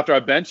I was after I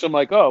benched, I'm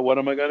oh, what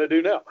am I going to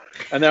do now?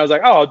 And then I was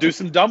I'll do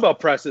some dumbbell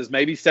presses,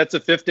 maybe sets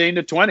of 15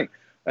 to 20.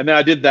 And then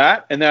I did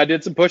that, and then I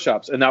did some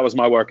push-ups, and that was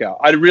my workout.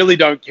 I really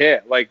don't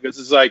care. This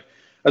is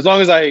as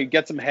long as I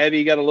get some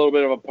heavy, get a little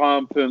bit of a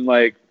pump, and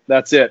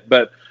that's it.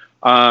 But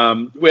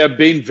we have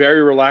been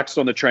very relaxed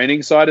on the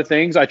training side of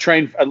things. I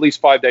train at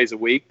least 5 days a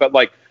week, but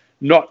I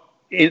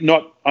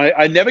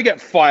never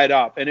get fired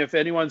up. And if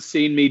anyone's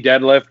seen me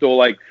deadlift,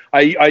 or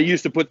I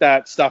used to put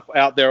that stuff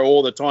out there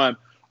all the time,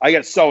 I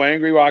get so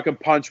angry where I can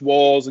punch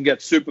walls and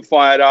get super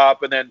fired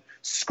up and then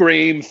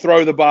scream,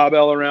 throw the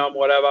barbell around,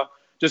 whatever,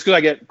 just because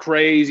I get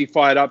crazy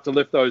fired up to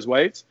lift those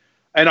weights.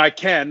 And I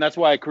can. That's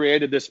why I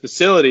created this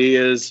facility,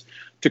 is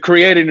to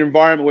create an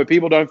environment where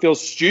people don't feel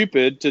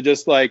stupid to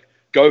just like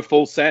go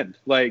full send.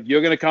 Like,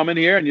 you're going to come in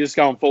here and you just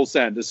go on full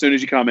send as soon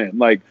as you come in,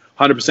 like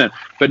 100%.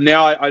 But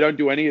now I don't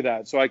do any of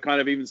that. So I kind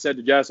of even said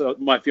to Jess,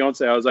 my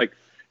fiance, I was like,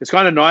 it's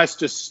kind of nice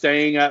just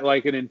staying at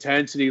like an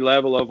intensity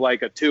level of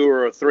like a 2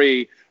 or a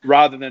 3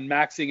 rather than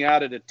maxing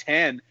out at a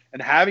 10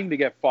 and having to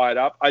get fired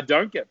up. I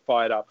don't get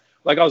fired up.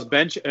 Like, I was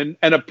and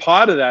a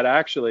part of that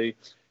actually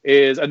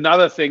is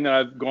another thing that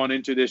I've gone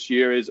into this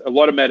year is a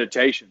lot of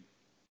meditation.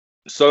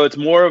 So it's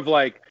more of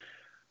like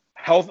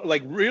health,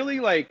 like really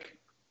like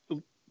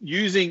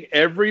using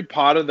every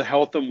part of the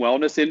health and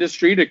wellness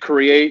industry to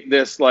create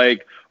this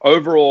like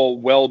overall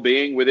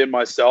well-being within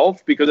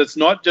myself, because it's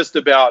not just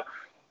about,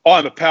 oh,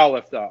 I'm a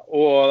powerlifter,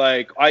 or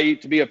like I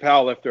eat to be a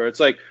powerlifter. It's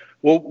like,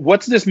 well,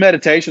 what's this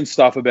meditation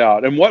stuff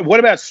about? And what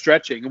about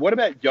stretching? And what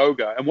about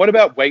yoga? And what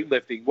about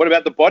weightlifting? What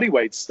about the body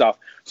weight stuff?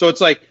 So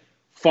it's like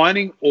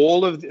finding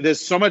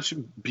there's so much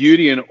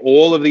beauty in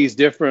all of these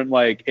different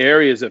like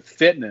areas of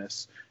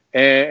fitness,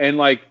 and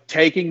like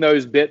taking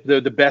those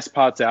the best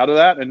parts out of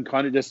that and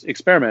kind of just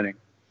experimenting.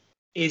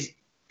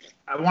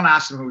 I want to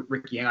ask him,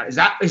 Ricky, is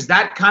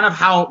that kind of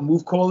how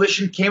Move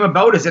Coalition came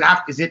about? Is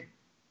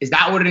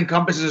that what it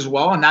encompasses as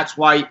well? And that's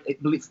why I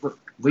believe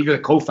you're the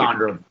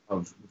co-founder of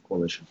Move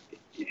Coalition.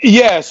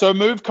 Yeah, so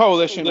Move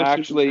Coalition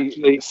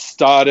actually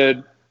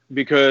started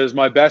because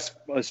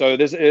it's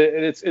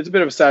a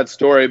bit of a sad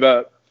story,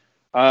 but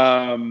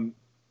my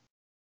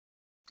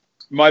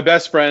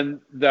best friend,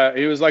 that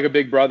he was like a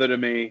big brother to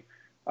me,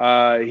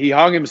 he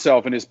hung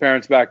himself in his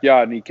parents'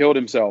 backyard and he killed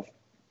himself.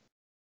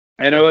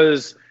 And it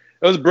was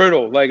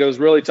brutal. Like, it was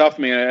really tough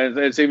for me, and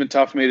it's even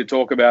tough for me to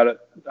talk about it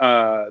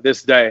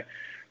this day.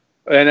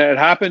 And it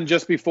happened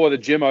just before the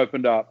gym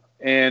opened up,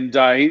 and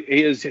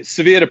he has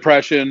severe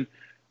depression.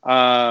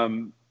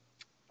 I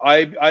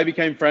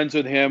became friends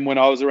with him when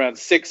I was around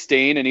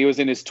 16, and he was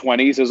in his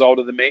 20s. He was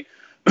older than me,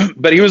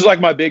 but he was like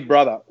my big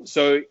brother.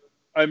 So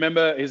I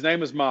remember his name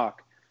was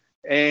Mark,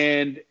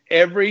 and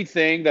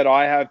everything that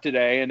I have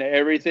today and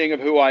everything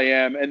of who I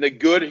am and the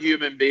good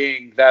human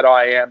being that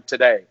I am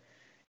today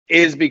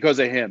is because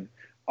of him.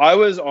 I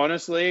was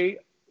honestly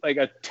like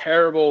a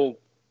terrible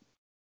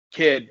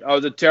kid. I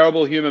was a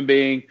terrible human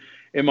being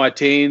in my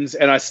teens,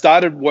 and I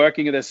started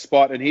working at this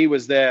spot, and he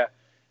was there,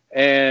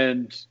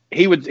 and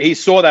he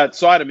saw that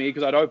side of me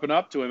because I'd open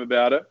up to him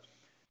about it,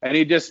 and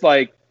he just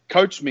like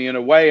coached me in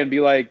a way and be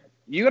like,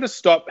 you got to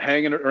stop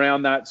hanging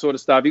around that sort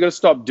of stuff. You got to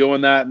stop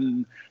doing that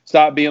and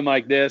start being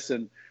like this.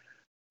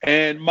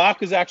 And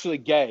Mark is actually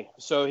gay,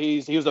 so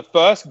he was the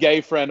first gay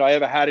friend I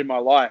ever had in my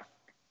life,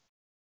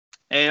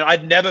 and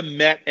I'd never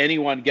met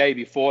anyone gay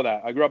before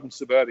that. I grew up in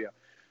suburbia,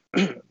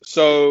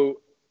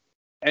 so.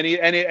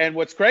 And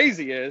what's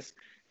crazy is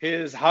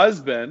his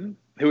husband,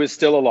 who is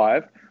still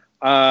alive,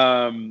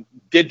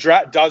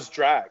 does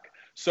drag.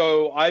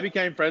 So I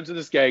became friends with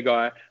this gay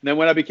guy. And then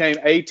when I became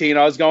 18,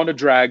 I was going to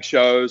drag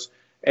shows,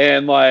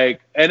 and I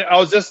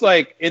was just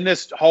like in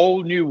this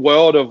whole new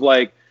world of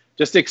like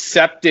just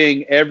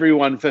accepting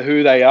everyone for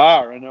who they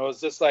are. And it was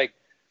just like,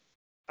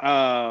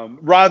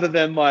 rather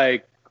than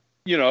like,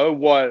 you know,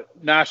 what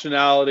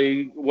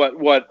nationality,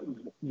 what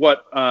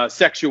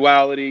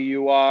sexuality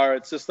you are,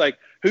 it's just like,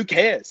 who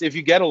cares? If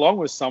you get along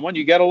with someone,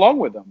 you get along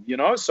with them, you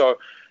know? So,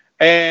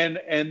 and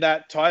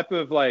that type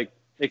of like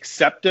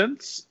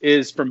acceptance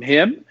is from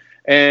him.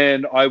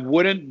 And I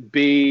wouldn't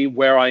be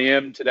where I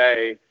am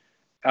today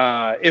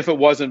if it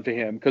wasn't for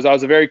him, because I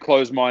was a very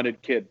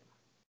closed-minded kid.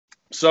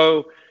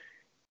 So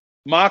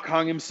Mark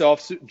hung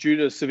himself due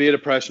to severe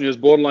depression. He was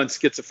borderline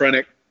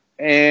schizophrenic.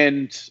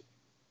 And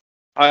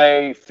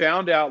I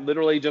found out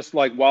literally just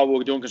like while we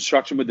were doing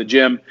construction with the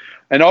gym.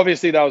 And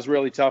obviously that was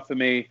really tough for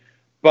me.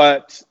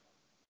 But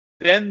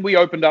then we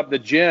opened up the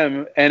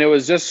gym, and it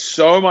was just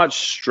so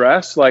much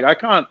stress. Like,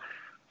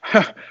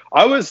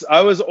 I was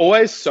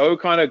always so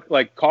kind of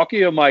like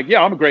cocky. I'm like,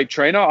 yeah, I'm a great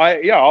trainer.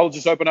 I'll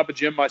just open up a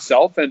gym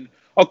myself and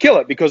I'll kill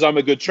it because I'm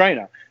a good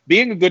trainer.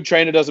 Being a good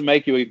trainer doesn't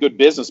make you a good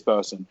business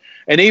person.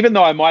 And even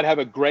though I might have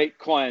a great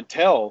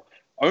clientele,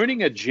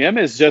 owning a gym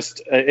is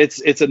just,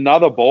 it's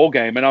another ball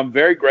game. And I'm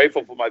very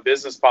grateful for my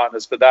business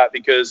partners for that,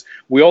 because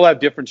we all have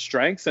different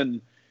strengths.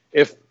 And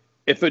if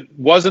it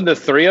wasn't the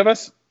three of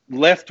us,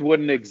 Left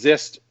wouldn't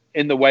exist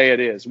in the way it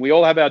is. We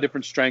all have our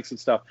different strengths and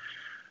stuff.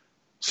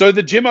 So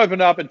the gym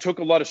opened up and took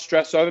a lot of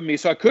stress over me.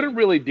 So I couldn't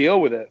really deal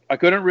with it. I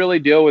couldn't really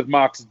deal with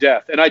Mark's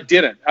death. And I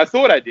didn't. I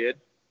thought I did.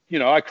 You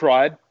know, I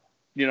cried,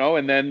 you know,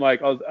 and then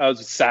like I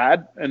was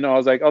sad, and I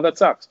was like, oh, that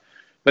sucks.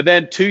 But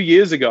then 2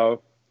 years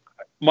ago,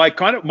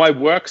 my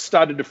work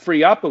started to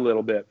free up a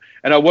little bit,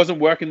 and I wasn't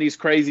working these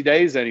crazy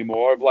days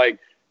anymore of like,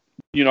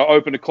 you know,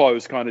 open to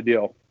close kind of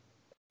deal.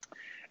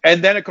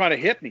 And then it kind of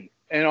hit me,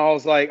 and I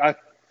was like, I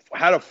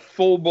had a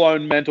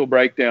full-blown mental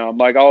breakdown.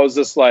 Like, I was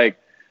just like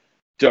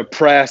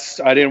depressed.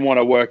 I didn't want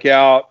to work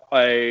out.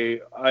 I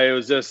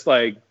was just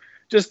like,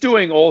 just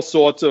doing all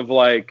sorts of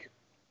like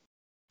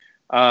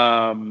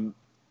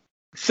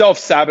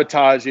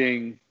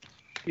self-sabotaging,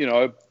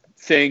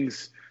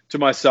 things to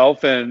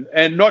myself,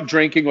 and not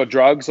drinking or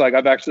drugs. Like,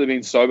 I've actually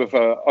been sober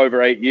for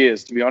over 8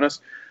 years, to be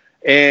honest.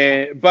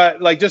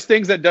 But like, just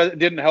things that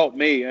didn't help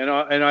me. And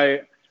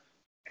I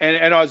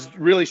was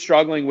really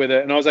struggling with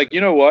it. And I was like, you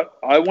know what?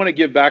 I want to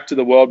give back to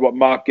the world what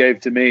Mark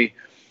gave to me.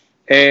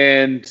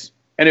 And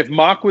if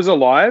Mark was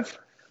alive,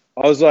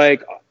 I was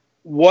like,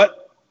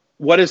 what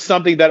is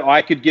something that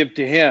I could give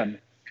to him?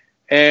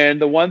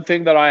 And the one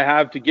thing that I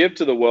have to give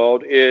to the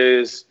world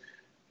is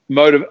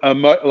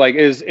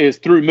is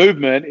through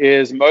movement,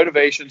 is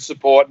motivation,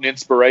 support, and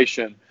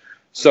inspiration.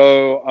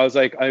 So I was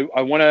like,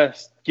 I want to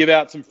give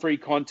out some free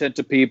content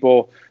to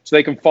people so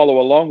they can follow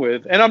along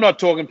with. And I'm not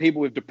talking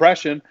people with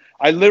depression.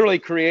 I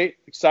literally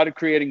started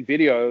creating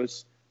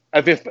videos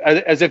as if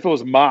it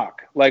was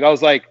Mark. Like, I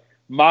was like,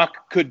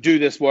 Mark could do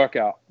this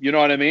workout. You know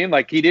what I mean?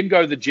 Like, he didn't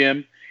go to the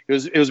gym. It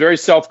was very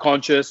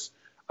self-conscious.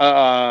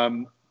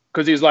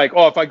 Because he's like,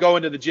 oh, if I go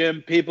into the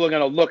gym, people are going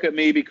to look at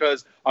me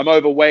because I'm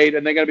overweight,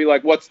 and they're going to be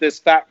like, what's this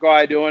fat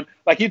guy doing?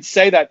 Like, he'd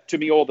say that to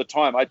me all the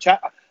time. I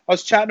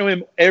was chatting to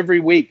him every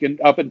week and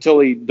up until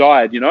he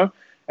died, And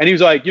he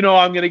was like, I'm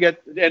going to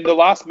get, and the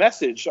last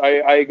message,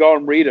 I go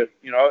and read it,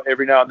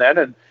 every now and then.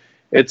 And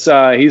it's,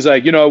 he's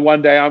like,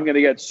 one day I'm going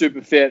to get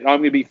super fit. I'm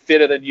going to be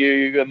fitter than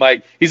you. And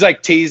like, he's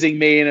like teasing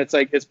me, and it's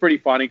like, it's pretty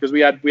funny because we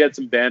had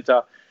some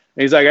banter.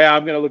 And he's like, hey,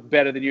 I'm going to look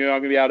better than you.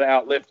 I'm going to be able to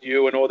outlift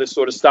you and all this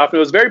sort of stuff. And it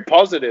was very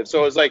positive.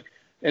 So it was like,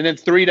 and then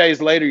 3 days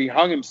later, he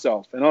hung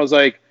himself. And I was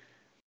like,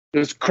 it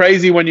was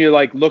crazy when you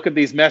like look at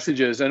these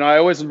messages. And I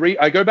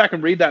go back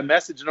and read that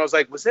message, and I was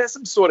like, was there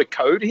some sort of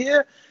code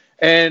here?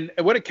 And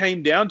what it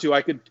came down to,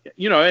 I could,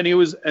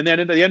 and then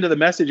at the end of the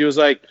message, he was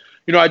like,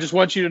 I just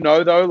want you to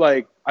know though,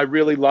 like, I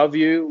really love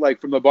you, like,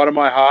 from the bottom of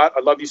my heart. I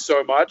love you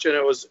so much. And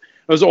it was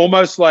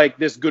almost like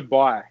this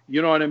goodbye.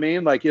 You know what I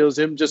mean? Like, it was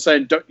him just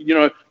saying,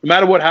 no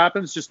matter what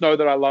happens, just know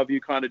that I love you,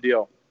 kind of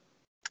deal.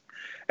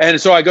 And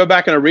so I go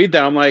back and I read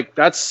that. I'm like,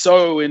 that's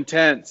so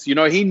intense.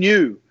 He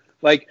knew,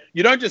 like,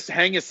 you don't just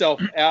hang yourself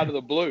out of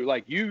the blue.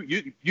 Like,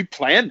 you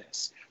plan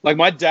this. Like,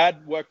 my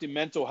dad worked in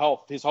mental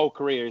health his whole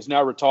career. He's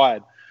now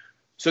retired.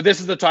 So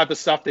this is the type of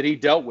stuff that he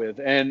dealt with.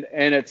 And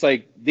it's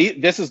like,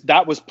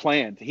 that was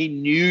planned. He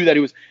knew that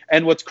he was,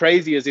 and what's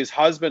crazy is his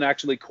husband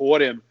actually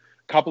caught him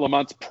couple of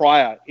months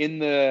prior in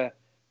the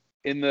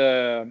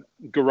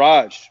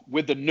garage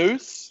with the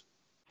noose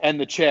and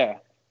the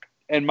chair,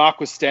 and Mark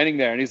was standing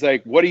there, and he's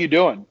like, what are you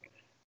doing?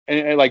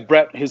 And like,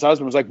 Brett, his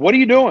husband, was like, what are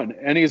you doing?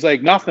 And he's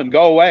like, nothing,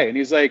 go away. And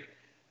he's like,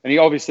 and he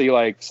obviously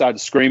like started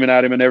screaming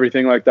at him and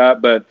everything like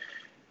that. But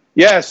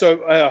yeah,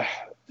 so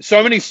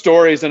many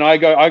stories, and I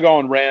go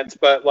on rants,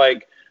 but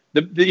like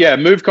the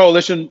Move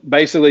Coalition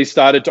basically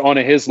started to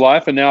honor his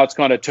life, and now it's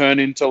kind of turned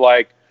into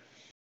like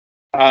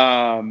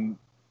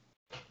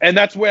and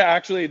that's where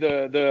actually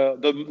the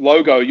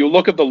logo, you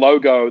look at the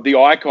logo, the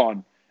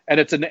icon, and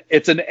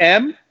it's an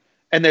M,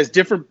 and there's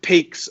different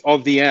peaks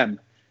of the M.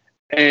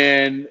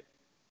 And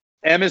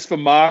M is for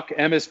Mark,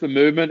 M is for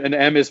movement, and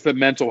M is for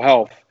mental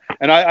health.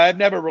 And I've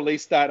never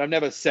released that. I've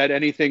never said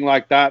anything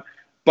like that.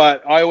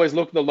 But I always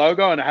look at the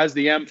logo, and it has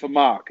the M for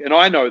Mark. And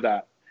I know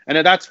that.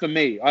 And that's for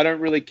me. I don't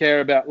really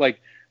care about,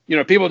 like,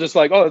 people just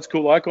like, oh, it's a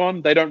cool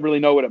icon. They don't really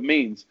know what it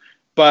means.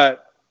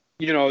 But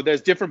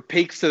there's different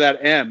peaks to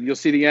that M. You'll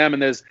see the M,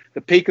 and there's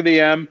the peak of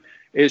the M.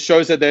 It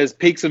shows that there's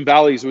peaks and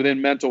valleys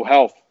within mental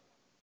health.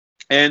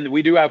 And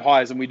we do have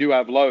highs and we do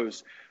have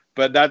lows.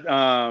 But that,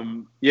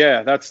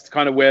 that's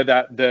kind of where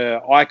the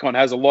icon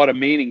has a lot of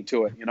meaning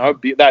to it,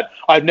 that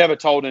I've never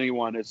told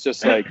anyone. It's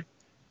just like,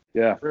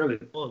 yeah. Really?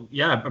 Well,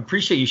 yeah, I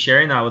appreciate you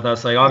sharing that with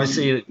us. Like,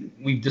 obviously,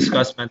 we've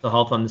discussed mental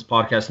health on this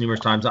podcast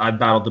numerous times. I've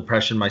battled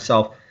depression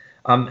myself.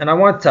 And I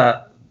want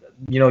to,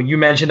 you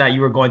mentioned that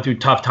you were going through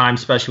tough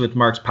times, especially with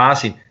Mark's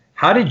passing.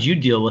 How did you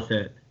deal with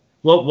it?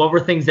 What were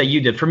things that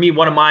you did? For me,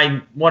 one of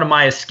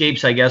my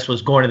escapes, I guess,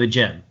 was going to the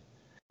gym.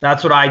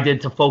 That's what I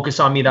did to focus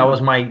on me. That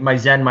was my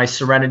zen, my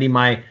serenity,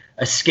 my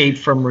escape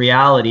from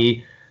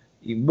reality.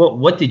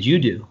 What did you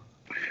do?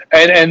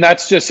 And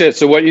that's just it.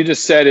 So what you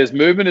just said is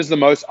movement is the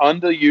most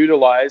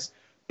underutilized,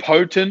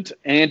 potent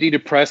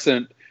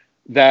antidepressant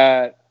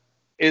that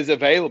is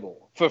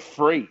available for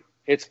free.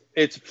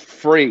 It's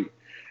free.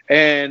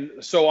 And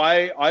so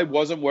I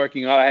wasn't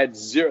working out. I had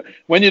zero.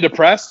 When you're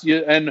depressed,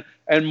 and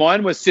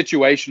mine was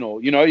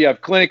situational. You have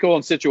clinical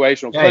and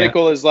situational. Yeah,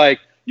 clinical is like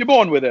you're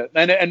born with it,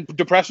 and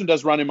depression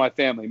does run in my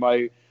family.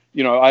 My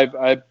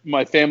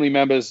family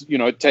members,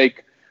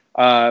 take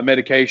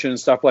medication and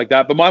stuff like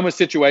that. But mine was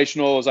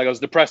situational. It was like I was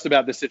depressed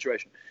about this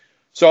situation.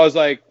 So I was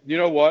like, you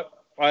know what?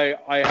 I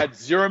had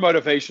zero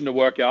motivation to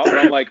work out.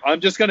 I'm like, I'm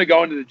just going to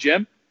go into the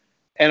gym,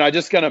 and I'm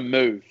just going to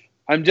move.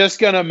 I'm just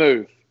going to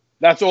move.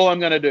 That's all I'm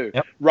going to do.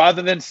 Yep.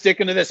 Rather than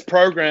sticking to this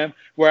program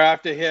where I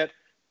have to hit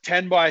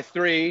 10 by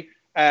 3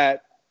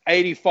 at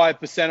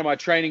 85% of my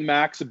training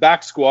max, a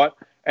back squat,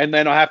 and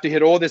then I have to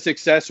hit all this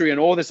accessory and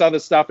all this other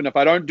stuff. And if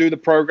I don't do the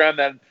program,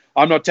 then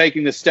I'm not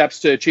taking the steps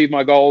to achieve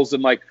my goals.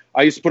 And like,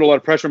 I used to put a lot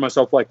of pressure on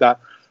myself like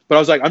that. But I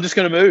was like, I'm just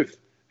going to move.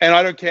 And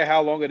I don't care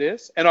how long it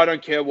is. And I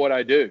don't care what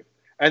I do.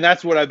 And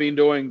that's what I've been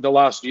doing the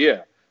last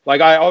year.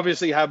 Like, I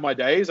obviously have my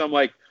days. I'm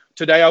like,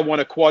 today I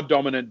want a quad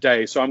dominant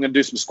day, so I'm going to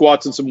do some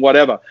squats and some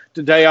whatever.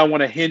 Today I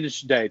want a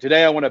hinge day.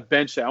 Today I want a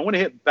bench day. I want to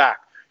hit back.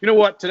 You know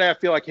what? Today I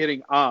feel like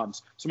hitting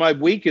arms. So my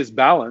week is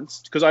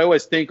balanced because I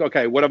always think,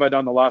 okay, what have I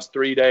done the last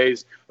 3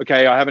 days?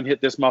 Okay, I haven't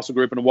hit this muscle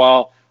group in a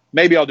while.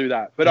 Maybe I'll do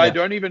that. But I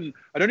don't even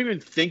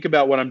think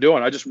about what I'm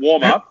doing. I just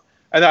warm up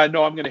and I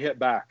know I'm going to hit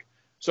back.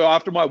 So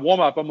after my warm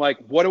up, I'm like,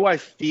 what do I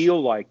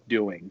feel like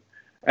doing?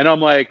 And I'm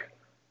like,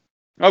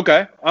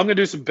 okay, I'm going to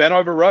do some bent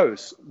over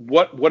rows.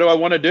 What do I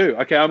want to do?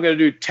 Okay, I'm going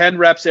to do 10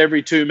 reps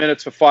every 2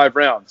 minutes for 5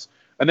 rounds.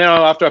 And then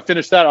after I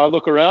finish that, I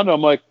look around and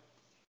I'm like,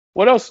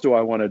 what else do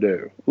I want to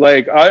do?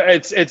 Like,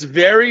 it's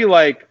very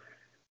like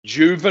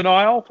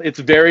juvenile. It's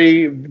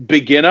very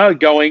beginner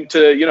going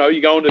to,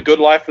 you go into Good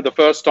Life for the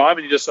first time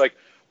and you're just like,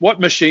 what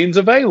machine's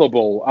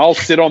available? I'll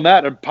sit on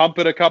that and pump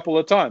it a couple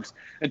of times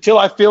until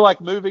I feel like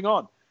moving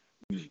on.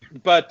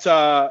 But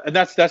and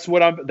that's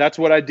what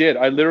I did.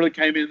 I literally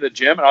came into the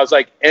gym and I was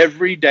like,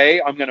 every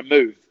day I'm going to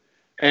move,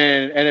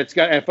 and it's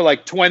going to for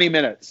like 20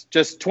 minutes,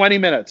 just 20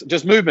 minutes,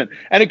 just movement,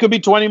 and it could be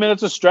 20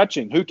 minutes of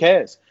stretching. Who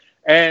cares?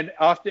 And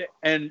after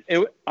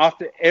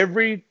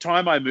every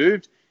time I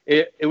moved,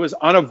 it was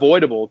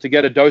unavoidable to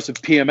get a dose of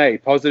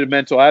PMA, positive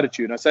mental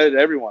attitude. And I say it to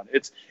everyone,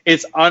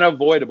 it's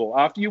unavoidable.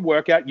 After you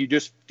work out, you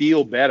just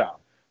feel better.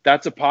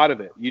 That's a part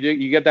of it.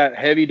 You get that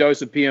heavy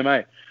dose of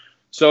PMA.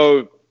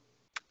 So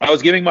I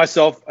was giving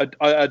myself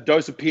a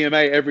dose of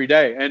PMA every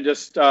day, and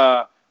just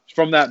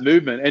from that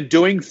movement and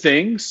doing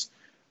things.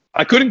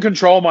 I couldn't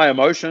control my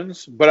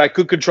emotions, but I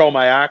could control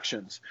my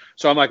actions.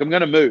 So I'm like, I'm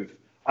going to move.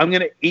 I'm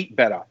going to eat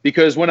better,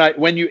 because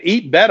when you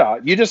eat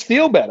better, you just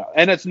feel better.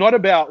 And it's not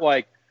about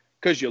like,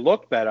 because you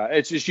look better.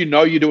 It's just,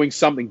 you're doing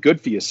something good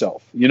for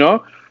yourself,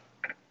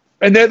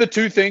 And they're the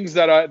two things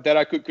that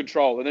I could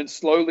control. And then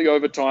slowly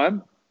over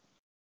time,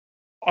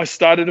 I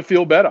started to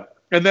feel better.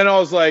 And then I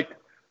was like,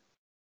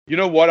 you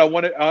know what?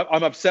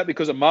 I'm upset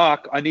because of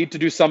Mark. I need to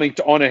do something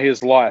to honor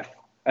his life.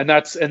 And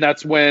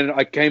that's when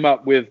I came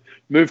up with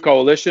Move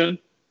Coalition.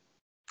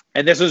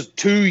 And this was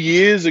 2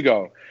 years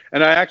ago.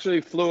 And I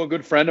actually flew a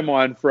good friend of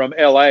mine from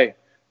LA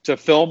to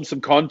film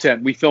some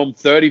content. We filmed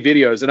 30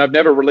 videos, and I've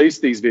never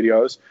released these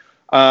videos.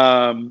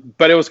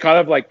 But it was kind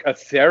of like a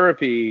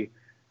therapy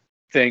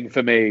thing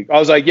for me. I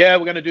was like, yeah,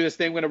 we're going to do this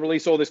thing. We're going to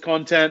release all this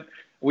content.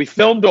 We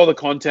filmed all the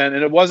content,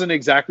 and it wasn't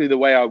exactly the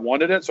way I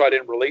wanted it, so I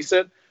didn't release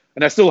it.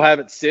 And I still have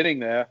it sitting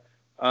there.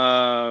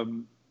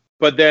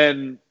 But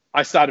then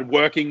I started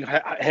working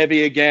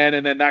heavy again,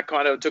 and then that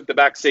kind of took the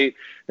back seat.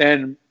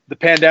 Then the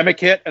pandemic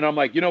hit, and I'm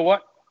like, you know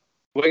what?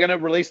 We're going to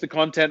release the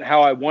content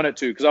how I want it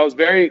to, because I was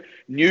very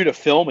new to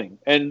filming.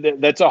 And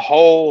that's a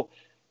whole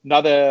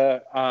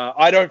another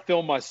I don't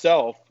film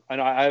myself,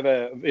 and I have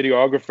a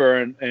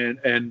videographer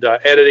and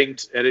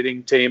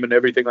editing team and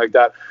everything like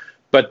that.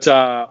 But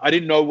I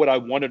didn't know what I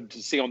wanted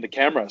to see on the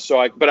camera. So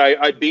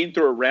I'd been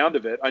through a round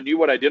of it. I knew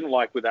what I didn't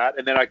like with that,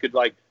 and then I could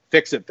like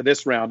fix it for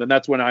this round. And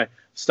that's when I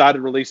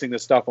started releasing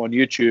this stuff on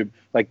YouTube,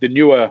 like the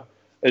newer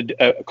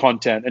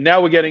content. And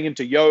now we're getting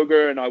into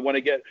yoga, and I want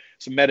to get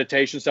some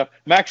meditation stuff.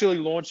 I'm actually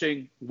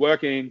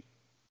working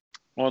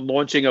on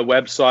launching a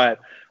website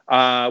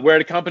where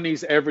it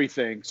accompanies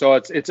everything. So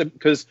it's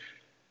because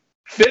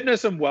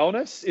fitness and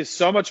wellness is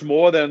so much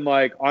more than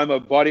like I'm a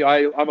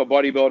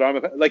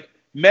bodybuilder. Like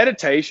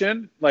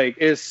meditation like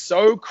is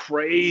so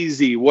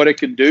crazy what it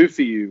can do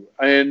for you.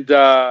 And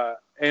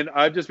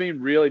I've just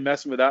been really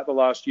messing with that the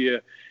last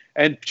year.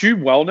 And true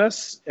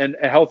wellness and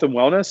health and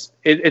wellness,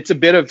 it's a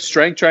bit of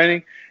strength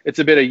training, it's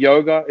a bit of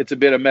yoga, it's a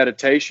bit of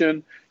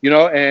meditation, and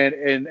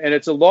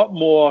it's a lot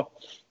more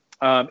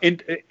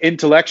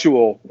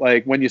intellectual,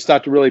 like when you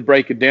start to really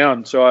break it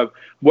down. So I'm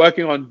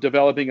working on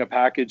developing a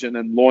package and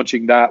then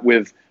launching that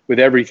with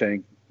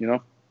everything,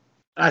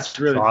 That's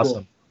really awesome.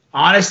 Cool.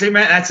 Honestly,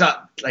 man, that's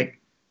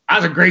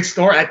a great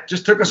story. That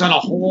just took us on a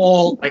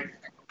whole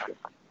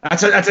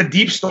that's a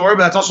deep story,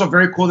 but that's also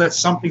very cool. That's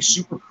something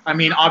super. I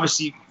mean,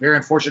 obviously, very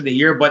unfortunate to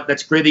hear, but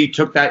that's great that you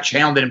took that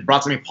channel and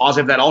brought something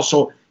positive that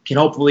also can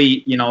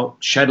hopefully,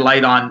 shed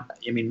light on.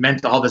 I mean,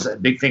 mental health is a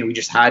big thing. We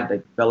just had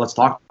like the Let's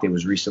Talk Day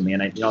was recently,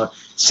 and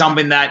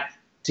something that,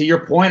 to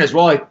your point as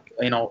well,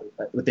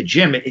 with the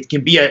gym, it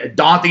can be a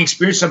daunting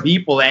experience for some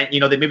people, and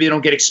they maybe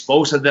don't get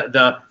exposed to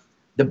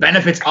the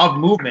benefits of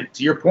movement.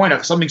 To your point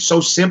of something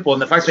so simple,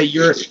 and the fact that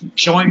you're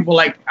showing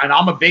people and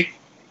I'm a big.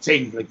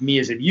 Saying like me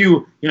as in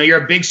you're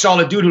a big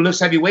solid dude who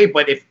lifts heavy weight,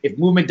 but if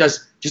movement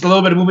does just a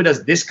little bit of movement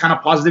does this kind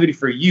of positivity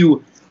for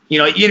you,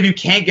 even if you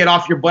can't get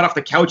off your butt off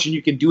the couch and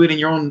you can do it in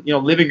your own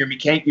living room,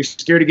 you're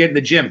scared to get in the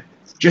gym,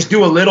 just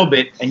do a little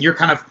bit, and you're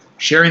kind of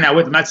sharing that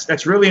with them.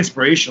 That's really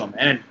inspirational, man.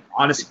 And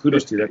honestly,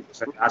 kudos to you. That's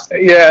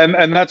fantastic. Yeah,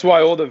 and that's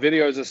why all the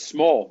videos are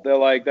small. They're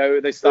like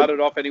they started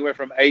off anywhere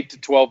from 8 to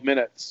 12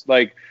 minutes,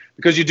 like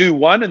because you do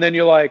one and then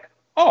you're like,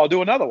 oh, I'll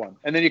do another one.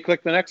 And then you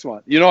click the next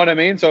one. You know what I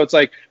mean? So it's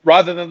like,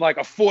 rather than like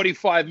a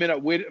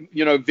 45-minute,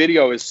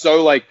 video is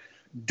so like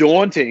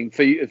daunting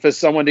for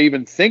someone to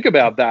even think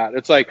about that.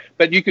 It's like,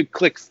 but you could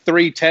click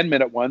 3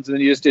 10-minute ones and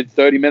then you just did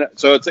 30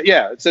 minutes. So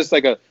it's just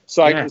like a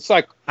I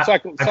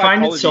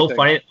find it so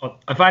funny.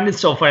 I find it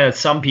so funny that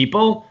some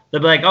people,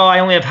 they'll be like, oh, I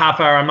only have half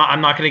hour.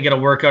 I'm not going to get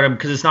a workout in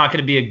because it's not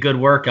going to be a good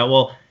workout.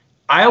 Well,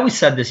 I always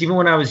said this, even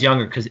when I was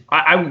younger, because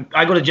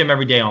I go to the gym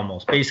every day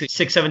almost, basically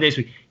 6-7 days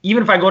a week.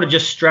 Even if I go to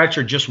just stretch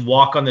or just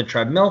walk on the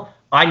treadmill,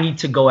 I need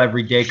to go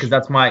every day because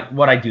that's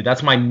what I do.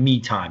 That's my me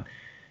time.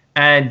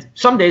 And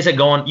some days I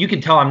go on, you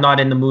can tell I'm not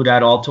in the mood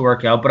at all to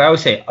work out, but I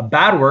always say a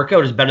bad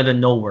workout is better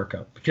than no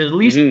workout because at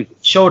least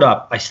showed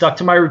up. I stuck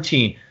to my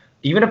routine.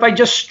 Even if I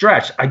just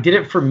stretched, I did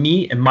it for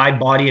me and my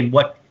body and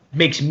what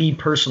makes me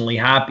personally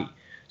happy.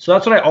 So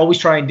that's what I always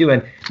try and do.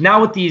 And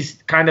now with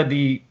these kind of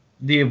the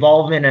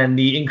involvement and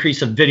the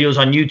increase of videos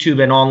on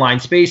YouTube and online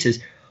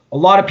spaces, a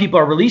lot of people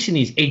are releasing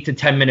these 8 to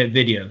 10 minute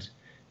videos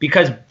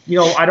because,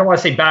 I don't want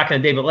to say back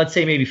in the day, but let's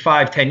say maybe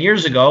 5-10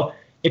 years ago,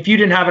 if you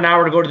didn't have an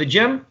hour to go to the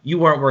gym, you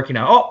weren't working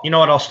out. Oh, you know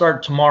what? I'll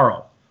start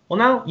tomorrow. Well,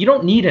 now you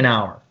don't need an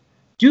hour.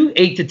 Do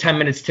 8 to 10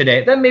 minutes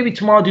today. Then maybe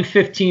tomorrow do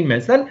 15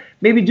 minutes. Then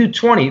maybe do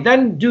 20.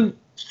 Then do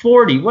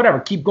 40, whatever.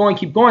 Keep going.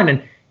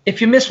 And if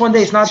you miss one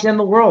day, it's not the end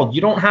of the world.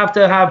 You don't have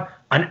to have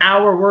an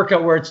hour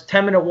workout where it's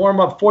 10-minute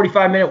warm-up,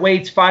 45-minute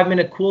weights,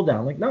 5-minute cool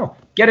down. Like, no.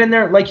 Get in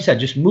there. Like you said,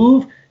 just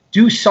move.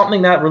 Do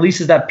something that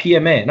releases that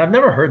PMA. And I've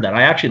never heard that.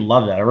 I actually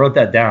love that. I wrote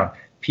that down.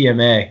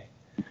 PMA.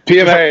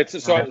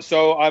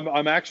 So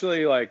I'm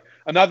actually like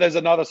there's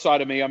another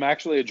side of me. I'm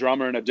actually a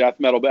drummer in a death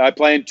metal band. I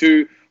play in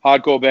 2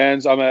 hardcore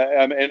bands. I'm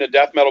in a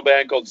death metal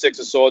band called Six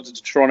of Swords. It's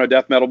a Toronto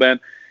death metal band,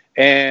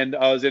 and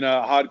I was in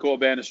a hardcore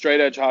band, a straight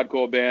edge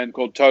hardcore band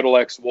called Total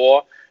X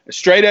War.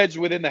 Straight edge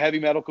within the heavy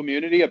metal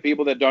community are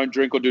people that don't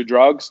drink or do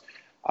drugs,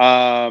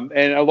 and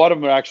a lot of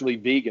them are actually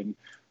vegan.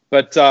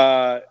 But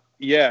so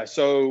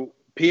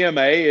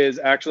PMA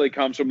actually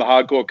comes from the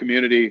hardcore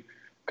community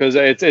because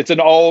it's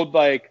an old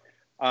punk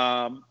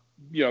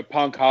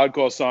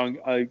hardcore song.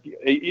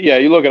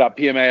 You look it up,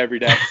 PMA every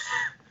day.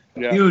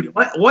 Yeah. Dude,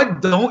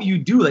 what don't you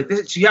do like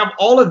this? So you have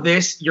all of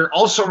this. You're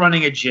also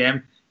running a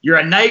gym. You're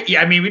a Nike.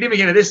 I mean, we didn't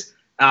even get into this.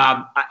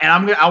 And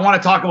I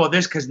want to talk about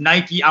this because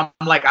Nike. I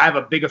have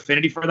a big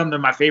affinity for them. They're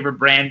my favorite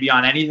brand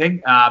beyond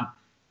anything.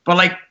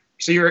 But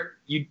so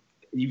you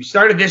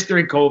started this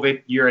during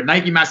COVID. You're a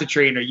Nike master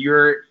trainer.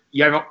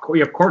 You have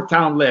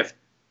Corktown Lift,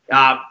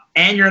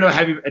 and you're in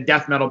a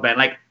death metal band.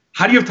 Like,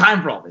 how do you have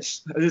time for all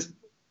this?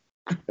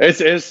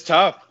 It's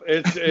tough.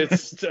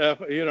 It's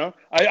tough.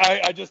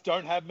 I just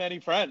don't have many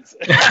friends.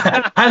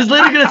 I was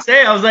literally gonna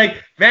say, I was like,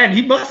 man,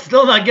 he must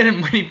still not getting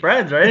many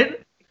friends,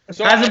 right?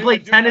 So hasn't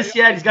played tennis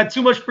yet. He's got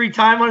too much free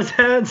time on his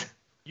hands.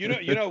 You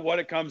know what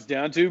it comes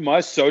down to?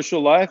 My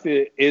social life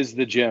is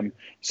the gym.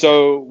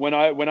 So when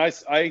I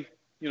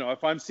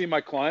if I'm seeing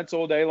my clients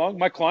all day long,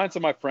 my clients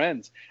are my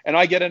friends, and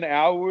I get an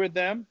hour with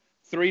them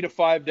 3 to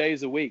 5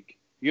 days a week.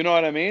 You know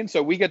what I mean?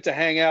 So we get to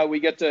hang out,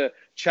 we get to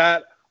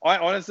chat. I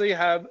honestly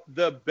have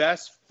the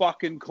best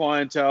fucking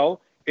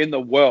clientele in the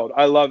world.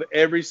 I love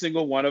every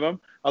single one of them.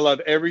 I love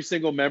every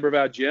single member of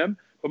our gym.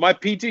 But my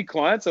PT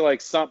clients are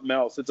like something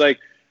else. It's like,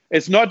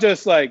 it's not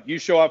just like you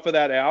show up for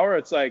that hour.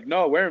 It's like,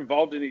 no, we're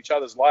involved in each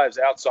other's lives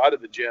outside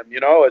of the gym.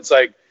 It's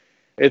like,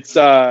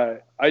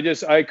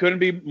 I couldn't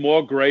be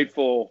more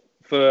grateful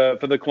for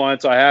the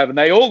clients I have. And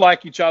they all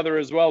like each other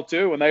as well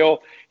too. And they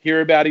all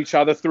hear about each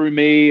other through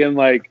me.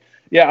 And I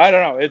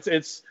don't know.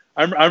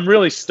 I'm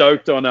really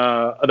stoked on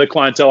the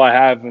clientele I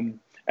have, and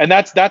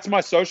that's my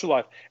social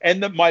life,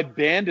 and my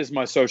band is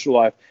my social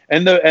life,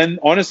 and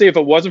honestly, if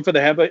it wasn't for the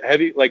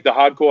heavy like the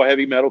hardcore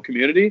heavy metal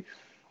community,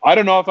 I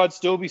don't know if I'd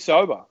still be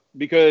sober,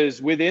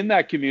 because within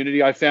that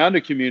community, I found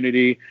a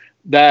community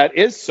that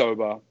is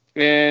sober,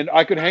 and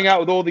I could hang out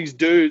with all these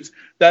dudes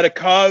that are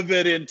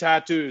covered in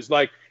tattoos.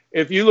 Like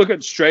if you look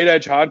at straight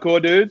edge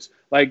hardcore dudes,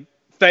 like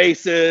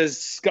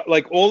faces,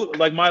 like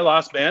my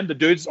last band, the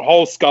dudes'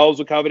 whole skulls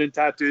were covered in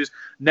tattoos,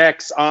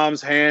 necks, arms,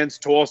 hands,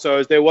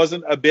 torsos. There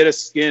wasn't a bit of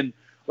skin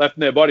left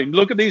in their body. And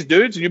look at these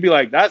dudes, and you'd be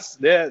like,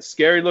 they're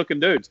scary looking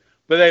dudes,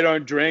 but they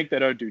don't drink, they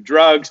don't do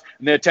drugs,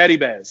 and they're teddy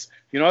bears.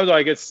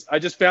 I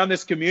just found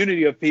this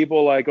community of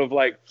people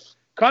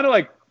kind of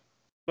like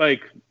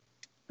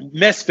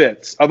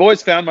misfits. I've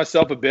always found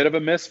myself a bit of a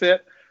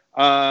misfit,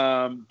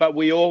 but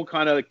we all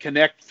kind of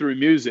connect through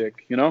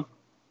music.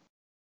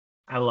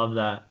 I love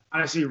that.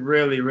 Honestly,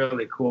 really,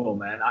 really cool,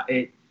 man.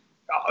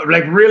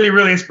 Really,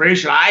 really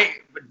inspirational. I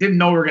didn't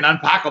know we were going to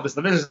unpack all this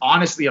stuff. This is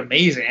honestly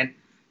amazing. And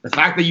the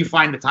fact that you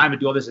find the time to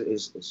do all this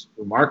is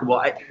remarkable.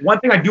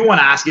 One thing I do want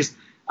to ask is,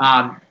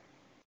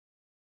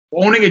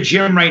 owning a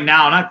gym right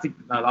now,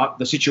 not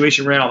the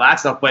situation we're in, all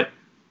that stuff, but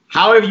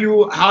how have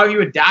you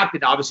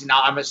adapted? Obviously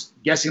now I'm just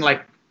guessing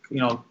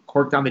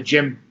Corktown, the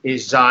gym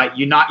is,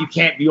 you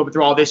can't be open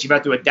through all this. You've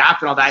had to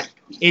adapt and all that.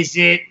 Is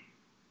it,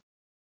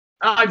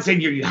 I'm saying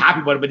you're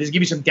happy about it, but does it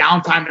give you some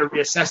downtime to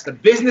reassess the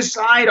business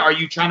side?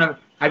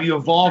 Have you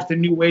evolved to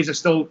new ways of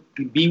still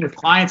being with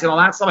clients and all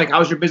that stuff? Like,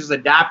 how's your business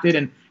adapted,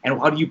 and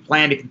how do you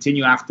plan to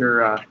continue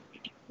after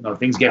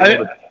things get a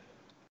little bit?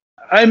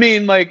 I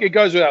mean, it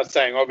goes without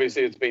saying,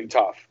 obviously it's been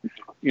tough.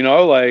 You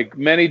know, like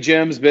many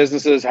gyms,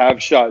 businesses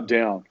have shut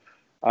down.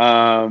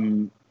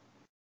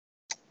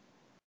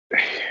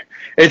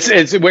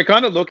 It's we're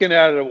kind of looking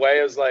at it a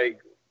way as like,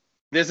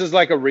 this is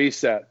like a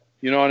reset.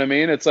 You know what I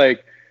mean? It's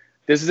like,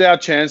 this is our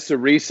chance to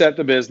reset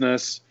the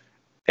business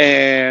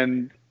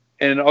and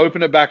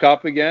open it back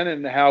up again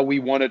and how we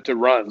want it to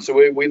run.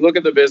 So we look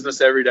at the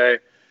business every day,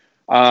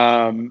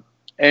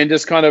 and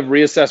just kind of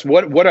reassess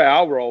what do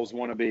our roles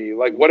want to be?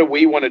 Like, what do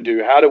we want to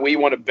do? How do we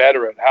want to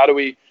better it? How do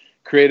we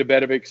create a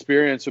better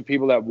experience for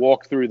people that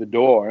walk through the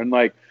door? And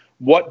like,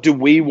 what do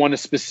we want to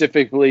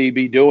specifically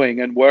be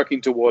doing and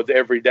working towards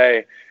every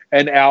day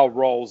and our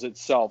roles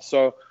itself?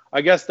 So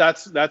I guess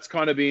that's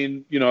kind of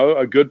been, you know,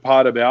 a good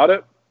part about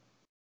it.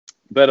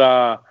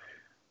 But,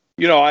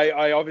 you know,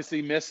 I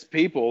obviously miss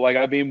people. Like,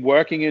 I've been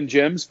working in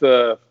gyms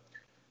for,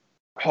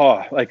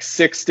 like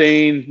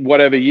 16,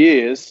 whatever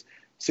years,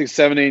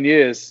 17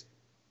 years.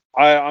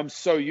 I'm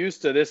so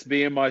used to this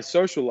being my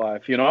social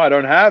life. You know, I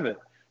don't have it.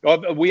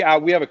 We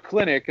have a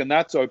clinic, and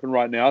that's open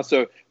right now.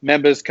 So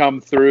members come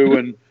through,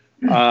 and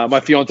my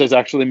fiance is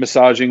actually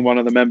massaging one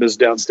of the members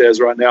downstairs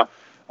right now.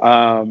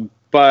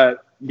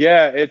 But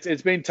yeah,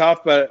 it's been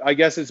tough, but I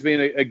guess it's been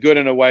a good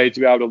in a way to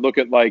be able to look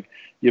at like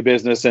your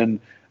business and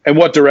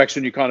what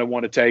direction you kind of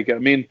want to take it. I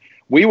mean,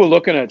 we were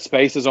looking at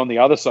spaces on the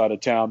other side of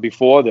town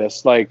before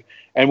this, like,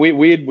 and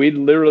we'd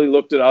literally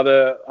looked at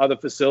other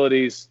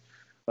facilities,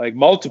 like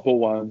multiple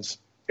ones.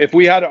 If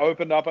we had to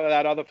open up one of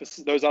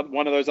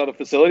those other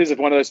facilities, if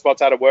one of those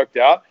spots had worked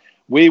out,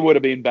 we would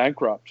have been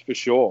bankrupt for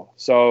sure.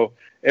 So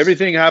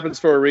everything happens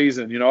for a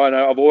reason, you know. And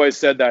I've always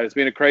said that it's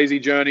been a crazy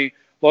journey,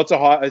 lots of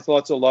highs,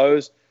 lots of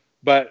lows.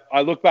 But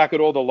I look back at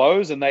all the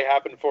lows, and they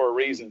happen for a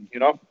reason, you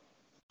know.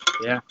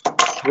 Yeah.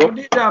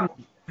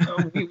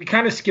 We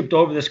kind of skipped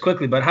over this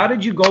quickly, but how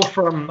did you go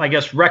from, I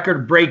guess,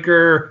 record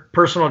breaker,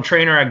 personal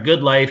trainer at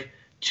Good Life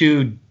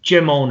to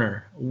gym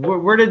owner?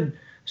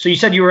 So you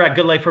said you were at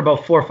Good Life for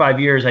about 4 or 5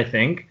 years, I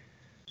think.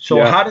 So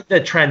yeah. How did the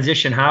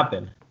transition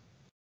happen?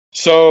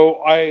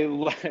 So I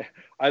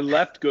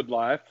left Good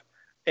Life,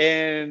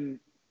 and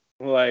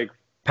like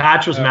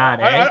Patch was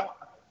mad, eh?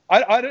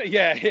 I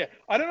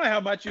don't know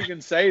how much you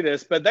can say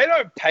this, but they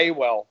don't pay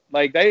well.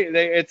 Like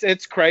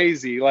it's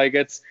crazy. Like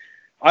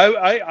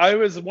I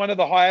was one of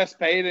the highest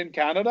paid in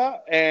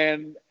Canada,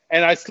 and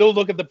I still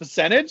look at the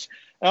percentage,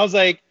 and I was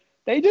like,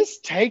 they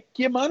just take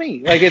your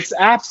money. Like, it's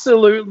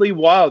absolutely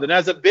wild. And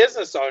as a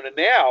business owner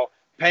now,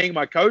 paying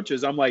my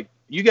coaches, I'm like,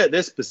 you get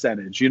this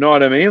percentage. You know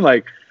what I mean?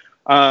 Like,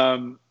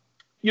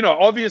 you know,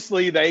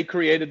 obviously they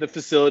created the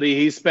facility.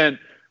 He spent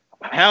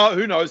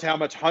who knows how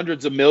much,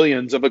 hundreds of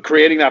millions of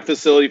creating that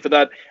facility for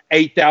that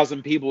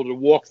 8,000 people to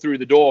walk through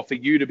the door for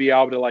you to be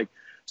able to like.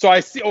 So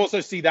I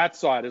also see that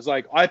side as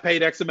like, I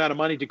paid X amount of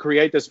money to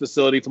create this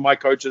facility for my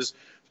coaches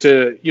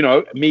to, you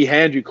know, me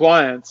hand you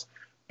clients.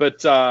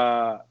 But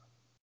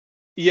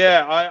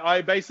yeah,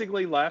 I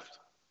basically left,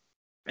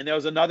 and there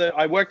was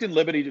I worked in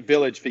Liberty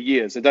Village for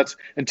years, and that's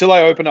until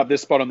I opened up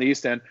this spot on the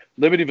East End.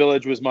 Liberty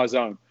Village was my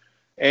zone.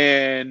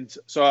 And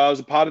so I was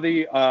a part of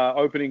the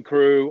opening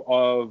crew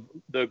of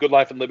the Good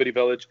Life in Liberty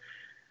Village.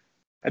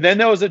 And then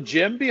there was a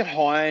gym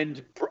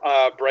behind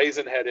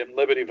Brazen Head in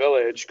Liberty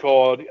Village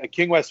called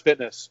King West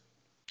Fitness.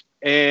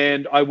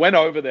 And I went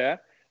over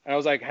there, and I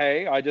was like,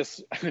 hey, I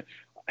just,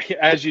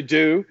 as you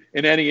do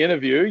in any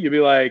interview, you'd be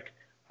like,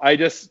 I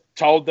just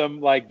told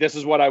them, like, this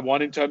is what I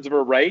want in terms of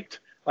a rate.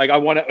 Like, I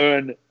want to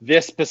earn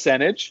this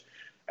percentage.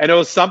 And it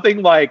was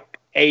something like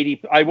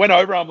 80. I went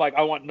over, I'm like,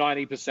 I want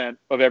 90%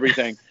 of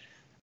everything.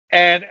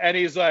 And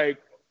he's like,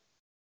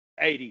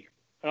 80.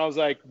 And I was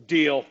like,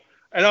 deal.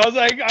 And I was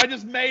like, I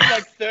just made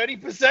like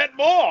 30%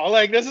 more.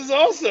 Like, this is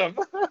awesome.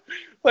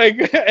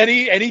 Like, and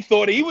he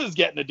thought he was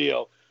getting a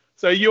deal.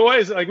 So you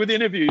always, like with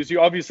interviews,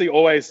 you obviously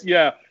always,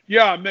 I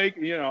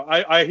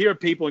hear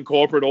people in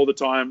corporate all the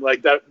time,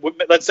 like that.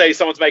 Let's say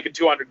someone's making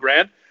 200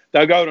 grand.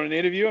 They'll go to an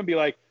interview and be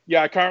like,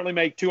 yeah, I currently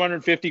make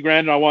 250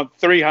 grand and I want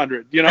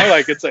 300, you know,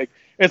 like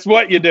it's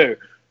what you do.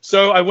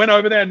 So I went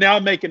over there, and now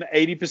I'm making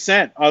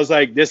 80%. I was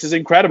like, this is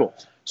incredible.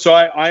 So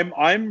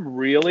I'm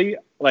really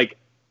like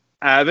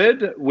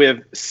avid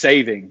with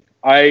saving.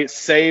 I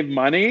save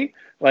money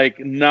like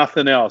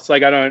nothing else.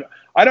 Like I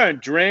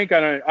don't drink.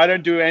 I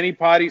don't do any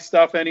party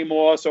stuff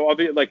anymore. So I'll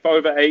be like for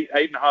over eight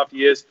and a half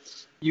years.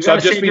 You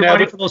gotta save your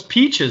money for those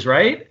peaches,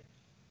 right?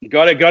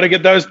 Gotta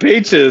get those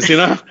peaches, you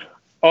know.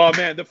 Oh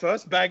man, the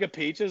first bag of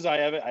peaches I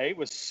ever ate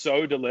was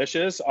so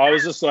delicious. I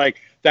was just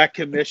like, that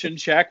commission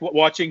check,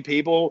 watching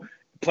people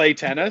play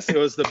tennis. It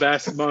was the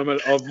best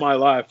moment of my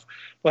life.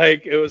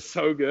 Like, it was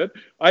so good.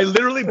 I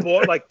literally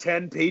bought like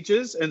 10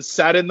 peaches and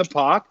sat in the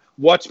park,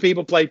 watched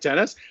people play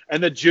tennis,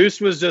 and the juice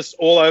was just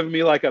all over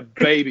me like a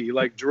baby,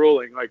 like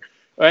drooling. Like,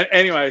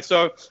 anyway,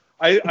 so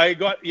I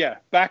got,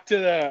 back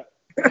to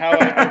how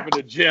I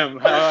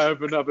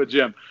opened up a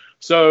gym.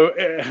 So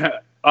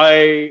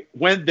I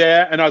went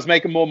there, and I was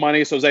making more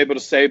money, so I was able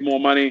to save more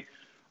money.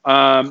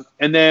 And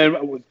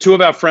then two of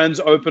our friends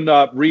opened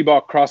up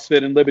Reebok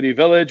CrossFit in Liberty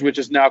Village, which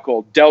is now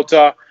called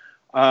Delta.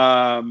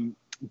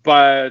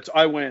 But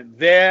I went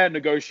there,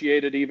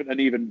 negotiated an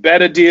even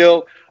better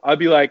deal. I'd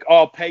be like, oh,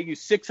 I'll pay you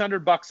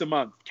 $600 a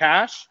month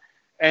cash,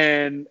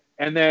 and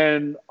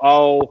then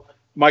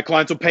my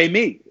clients will pay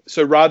me.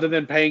 So rather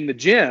than paying the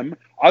gym,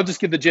 I'll just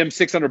give the gym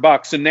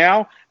 $600. So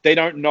now they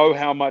don't know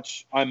how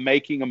much I'm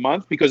making a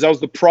month, because that was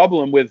the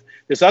problem with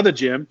this other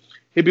gym.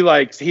 He'd be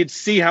like, he'd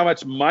see how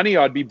much money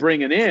I'd be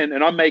bringing in,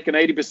 and I'm making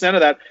 80%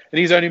 of that, and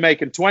he's only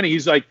making 20.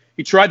 He's like,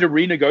 he tried to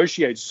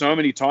renegotiate so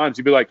many times.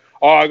 He'd be like,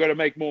 oh, I got to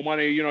make more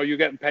money. You know, you're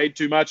getting paid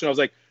too much. And I was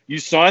like, you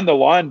signed the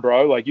line,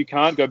 bro. Like, you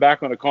can't go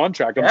back on a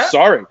contract. I'm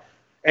sorry.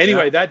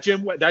 Anyway, that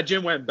gym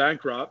went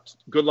bankrupt.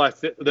 Good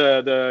Life,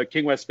 the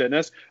King West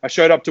Fitness. I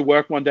showed up to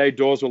work one day,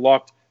 doors were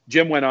locked,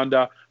 gym went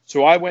under.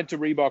 So I went to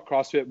Reebok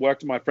CrossFit,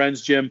 worked at my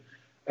friend's gym,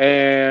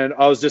 and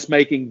I was just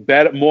making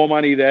more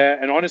money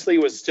there. And honestly,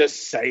 it was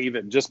just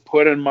saving, just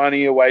putting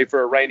money away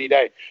for a rainy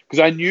day. Because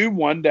I knew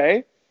one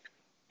day,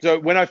 so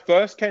when I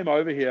first came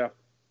over here,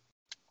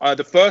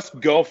 the first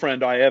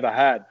girlfriend I ever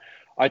had,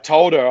 I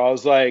told her, I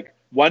was like,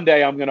 one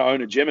day I'm going to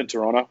own a gym in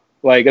Toronto.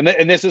 Like, and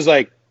this is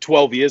like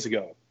 12 years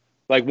ago.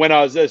 Like when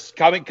I was just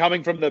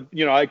coming from the,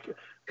 you know,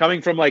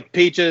 coming from like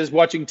Peaches,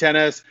 watching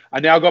tennis.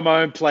 I now got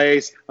my own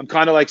place. I'm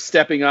kind of like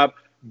stepping up.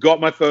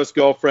 Got my first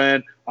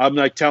girlfriend. I'm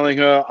like telling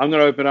her I'm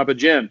going to open up a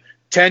gym.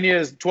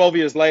 12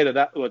 years later,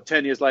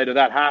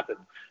 that happened.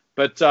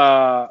 But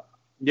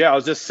yeah, I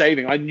was just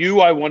saving. I knew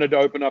I wanted to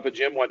open up a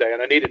gym one day,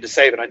 and I needed to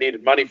save it. I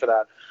needed money for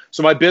that.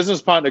 So my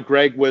business partner,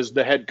 Greg, was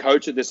the head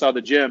coach at this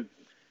other gym,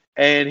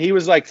 and he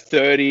was like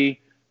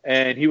 30,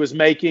 and he was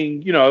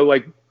making, you know,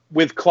 like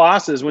with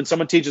classes, when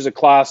someone teaches a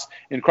class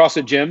in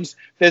CrossFit gyms,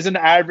 there's an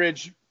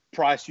average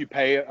price you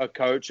pay a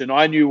coach, and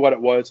I knew what it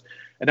was.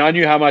 And I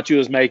knew how much he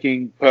was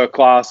making per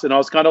class. And I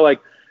was kind of like,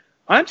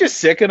 I'm just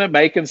sick of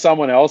making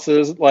someone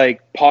else's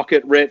like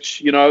pocket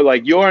rich, you know,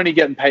 like you're only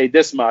getting paid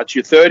this much.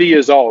 You're 30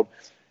 years old.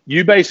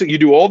 You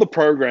do all the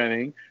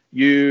programming.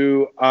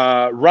 You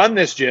run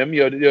this gym.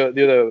 You're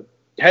the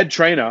head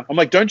trainer. I'm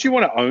like, don't you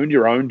want to own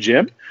your own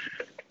gym?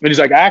 And he's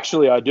like,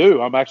 actually, I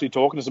do. I'm actually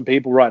talking to some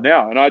people right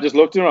now. And I just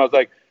looked at him. I was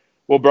like,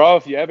 well, bro,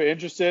 if you're ever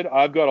interested,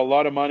 I've got a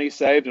lot of money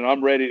saved and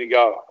I'm ready to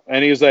go.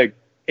 And he was like,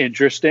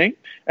 interesting.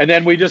 And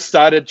then we just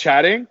started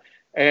chatting,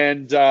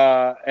 and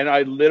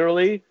I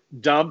literally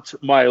dumped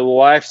my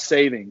life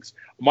savings.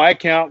 My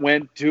account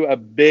went to a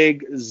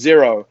big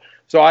zero.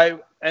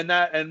 So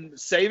and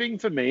saving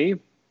for me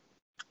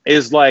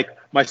is like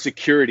my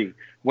security.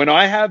 When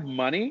I have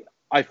money,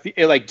 I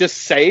feel like just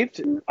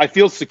saved, I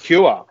feel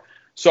secure.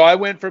 So I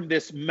went from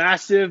this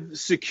massive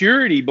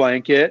security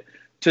blanket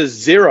to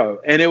zero.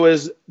 And it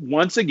was,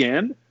 once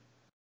again,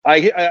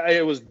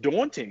 it was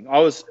daunting. I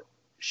was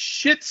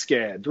shit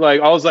scared. Like,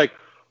 I was like,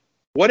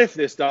 what if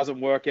this doesn't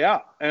work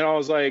out? And I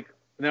was like,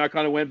 and then I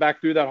kind of went back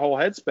through that whole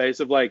headspace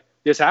of like,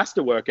 this has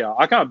to work out.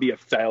 I can't be a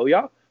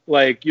failure.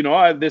 Like, you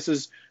know, this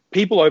is,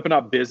 people open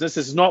up business.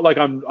 This is not like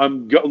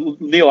I'm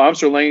Neil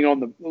Armstrong laying on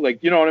the,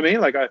 like, you know what I mean?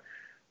 Like I'm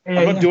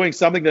not doing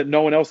something that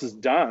no one else has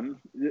done.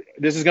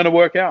 This is going to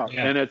work out.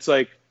 Yeah. And it's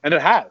like, and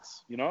it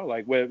has, you know,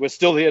 like we're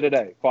still here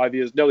today,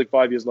 nearly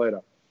 5 years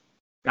later.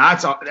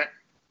 That's all.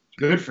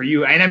 Good for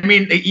you. And I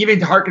mean, it even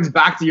harkens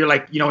back to your,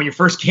 like, you know, when you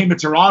first came to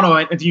Toronto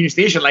and to Union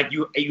Station, like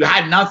you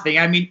had nothing.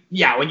 I mean,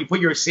 yeah, when you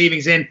put your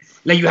savings in,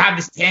 like you have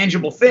this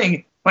tangible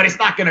thing, but it's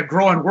not going to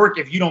grow and work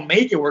if you don't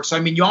make it work. So, I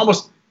mean, you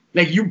almost,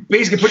 like, you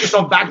basically put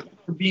yourself back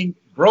to being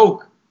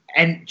broke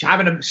and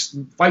having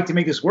to fight to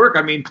make this work.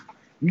 I mean,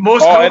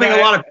 most a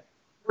lot of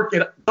work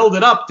build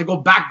it up to go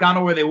back down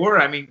to where they were.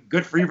 I mean,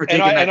 good for you for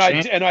taking that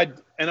chance.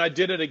 And I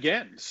did it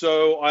again.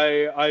 So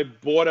I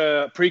bought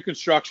a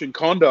pre-construction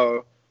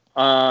condo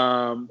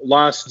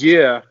last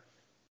year,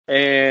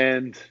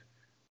 and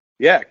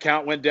yeah,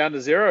 account went down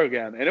to zero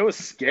again, and it was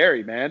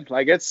scary, man.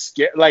 Like, it's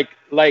scary.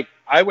 Like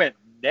I went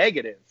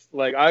negative.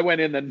 Like, I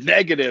went in the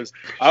negatives.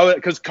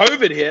 Because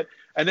COVID hit,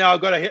 and now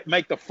I've got to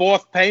make the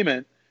fourth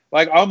payment.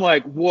 Like, I'm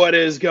like, what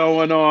is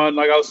going on?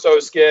 Like, I was so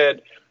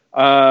scared.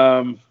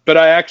 But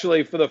I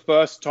actually, for the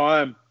first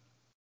time,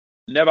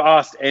 never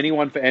asked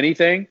anyone for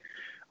anything.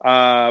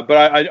 But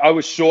I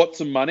was short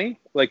some money,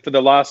 like for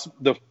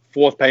the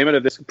fourth payment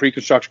of this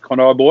pre-construction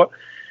condo I bought.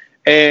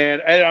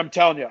 And I'm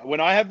telling you, when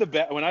I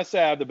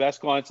say I have the best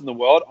clients in the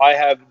world, I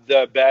have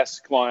the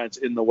best clients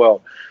in the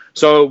world.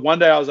 So one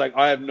day I was like,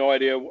 I have no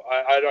idea.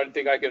 I don't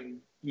think I can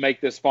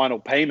make this final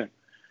payment.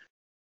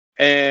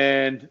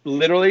 And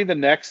literally the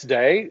next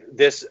day,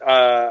 this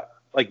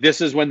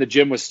is when the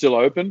gym was still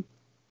open.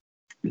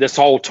 This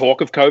whole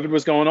talk of COVID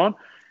was going on.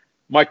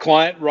 My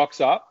client rocks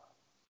up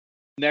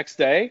next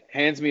day,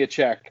 hands me a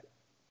check.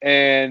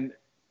 And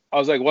I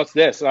was like, what's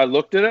this? And I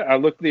looked at it. I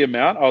looked at the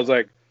amount. I was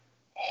like,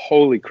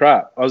 holy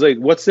crap. I was like,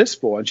 what's this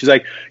for? And she's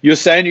like, you're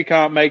saying you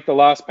can't make the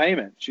last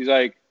payment. She's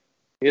like,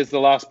 here's the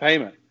last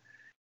payment.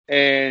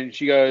 And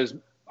she goes,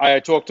 I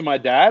talked to my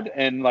dad,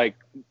 and like,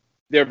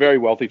 they're a very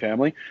wealthy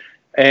family,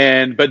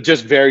 but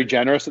just very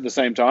generous at the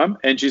same time.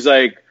 And she's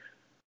like,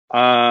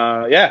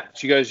 yeah,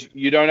 she goes,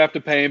 you don't have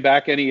to pay him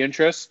back any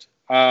interest.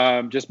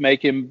 Just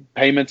make him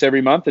payments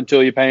every month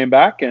until you pay him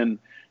back. And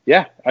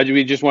yeah,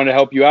 we just want to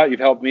help you out. You've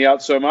helped me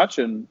out so much.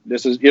 And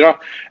this is, it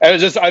was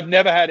just, I've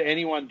never had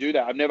anyone do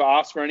that. I've never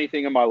asked for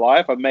anything in my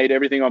life. I've made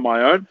everything on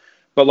my own.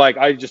 But like,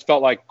 I just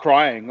felt like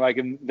crying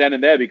then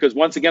and there, because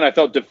once again, I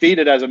felt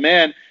defeated as a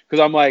man,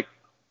 because I'm like,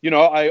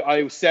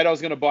 I said I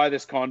was going to buy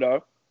this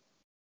condo,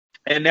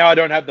 and now I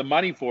don't have the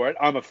money for it.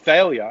 I'm a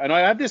failure. And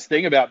I have this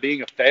thing about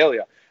being a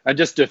failure and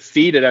just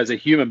defeated as a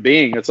human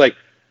being. It's like,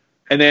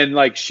 and then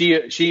like she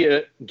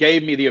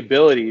gave me the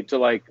ability to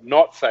like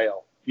not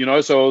fail,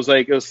 So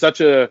it was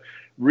such a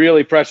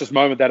really precious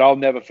moment that I'll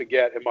never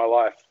forget in my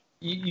life.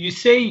 You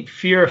say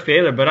fear of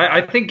failure, but I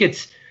think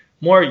it's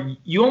more,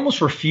 you almost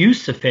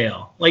refuse to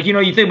fail. Like, you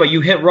think about, you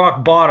hit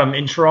rock bottom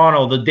in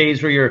Toronto, the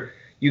days where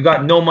you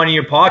got no money in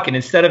your pocket.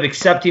 Instead of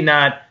accepting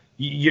that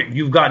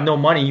you've got no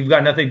money, you've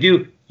got nothing to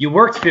do, you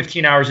worked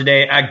 15 hours a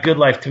day at Good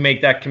Life to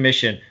make that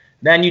commission.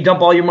 Then you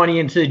dump all your money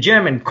into the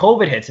gym, and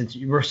COVID hits, and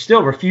you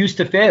still refuse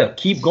to fail.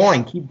 Keep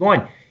going,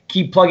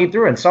 keep plugging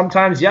through. And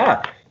sometimes,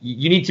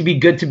 you need to be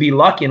good to be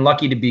lucky and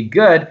lucky to be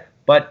good.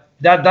 But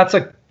that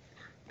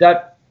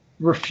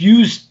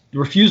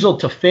refusal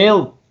to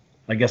fail,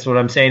 I guess what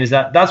I'm saying is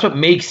that's what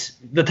makes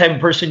the type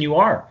of person you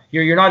are.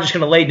 You're not just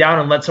going to lay down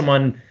and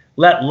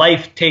let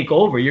life take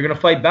over. You're going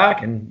to fight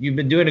back, and you've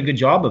been doing a good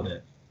job of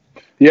it.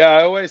 Yeah,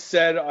 I always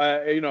said,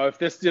 if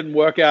this didn't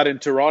work out in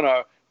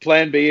Toronto,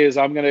 plan B is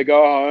I'm going to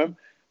go home,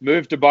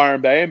 move to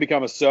Byron Bay, and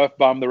become a surf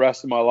bum the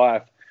rest of my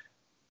life.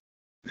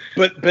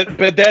 But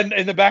then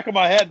in the back of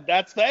my head,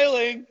 that's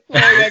failing.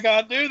 Like, I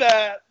can't do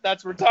that.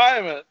 That's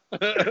retirement.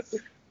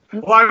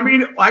 Well, I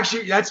mean,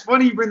 actually, that's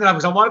funny you bring that up,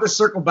 because I wanted to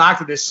circle back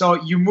to this.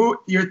 So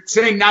you're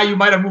saying now you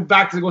might have moved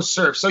back to go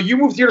surf. So you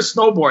moved here to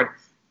snowboard.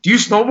 Do you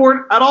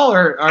snowboard at all?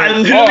 Or I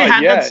literally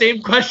had that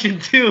same question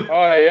too.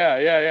 Oh,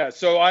 yeah.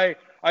 So I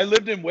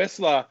lived in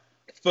Whistler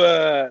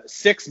for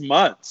 6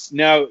 months.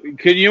 Now,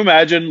 can you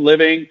imagine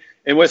living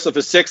in Whistler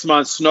for 6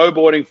 months,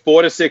 snowboarding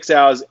 4 to 6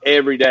 hours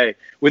every day?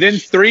 Within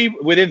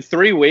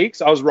 3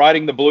 weeks, I was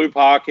riding the blue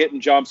park,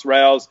 hitting jumps,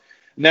 rails,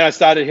 and then I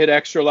started to hit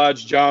extra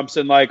large jumps.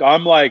 And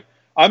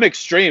I'm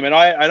extreme, and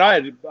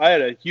I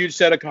had a huge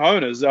set of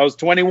cojones. I was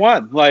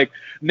 21. Like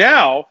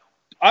now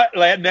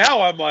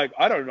I'm like,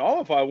 I don't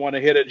know if I want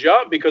to hit a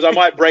jump, because I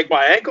might break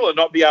my ankle and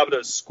not be able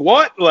to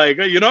squat. Like,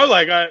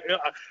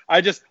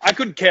 I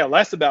couldn't care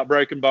less about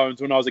broken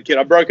bones when I was a kid.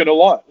 I've broken a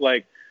lot.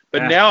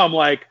 But now I'm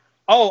like,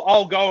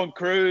 I'll go and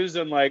cruise,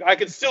 and like, I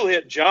can still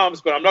hit jumps,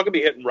 but I'm not gonna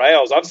be hitting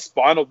rails. I've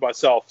spinaled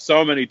myself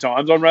so many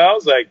times on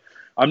rails. Like,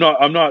 I'm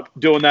not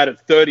doing that at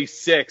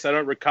 36. I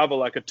don't recover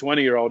like a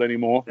 20-year-old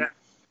anymore. Yeah.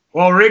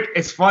 Well, Rick,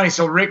 it's funny.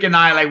 So Rick and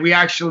I, we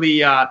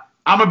actually, I'm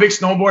a big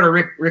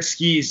snowboarder. Rick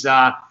skis.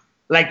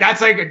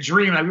 That's like a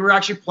dream. Like, we were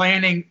actually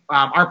planning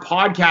our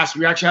podcast.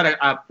 We actually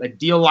had a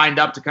deal lined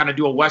up to kind of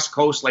do a West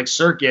Coast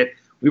circuit.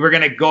 We were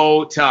gonna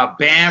go to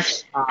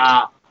Banff,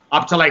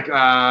 up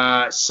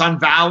to Sun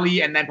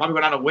Valley, and then probably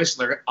go down to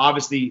Whistler.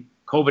 Obviously,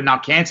 COVID now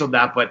canceled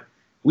that, but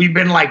we've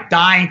been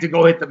dying to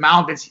go hit the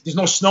mountains. There's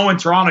no snow in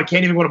Toronto.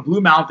 Can't even go to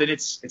Blue Mountain.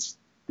 It's.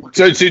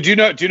 So do you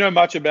know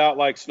much about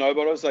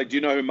snowboarders? Do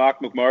you know who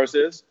Mark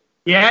McMorris is?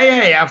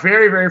 Yeah.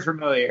 Very, very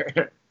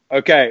familiar.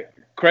 Okay.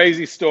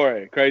 Crazy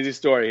story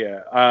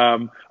here. I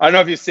don't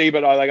know if you see,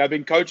 but I've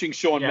been coaching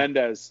Shawn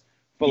Mendes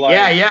for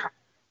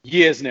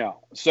years now.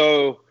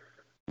 So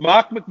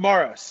Mark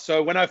McMorris.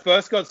 So when I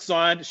first got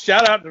signed,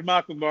 shout out to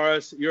Mark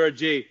McMorris, you're a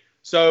G.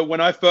 So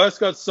when I first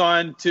got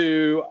signed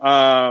to,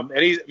 and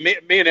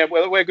me and him,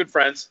 we're good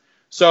friends.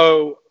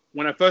 So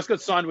when I first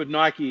got signed with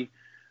Nike,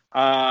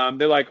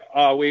 they're like,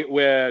 oh,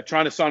 we're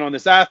trying to sign on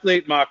this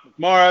athlete, Mark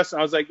McMorris.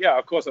 I was like, yeah,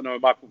 of course I know who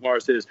Mark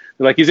McMorris is.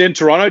 They're like, he's in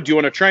Toronto. Do you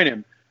want to train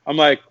him? I'm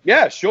like,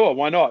 yeah, sure.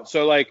 Why not?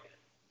 So one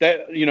of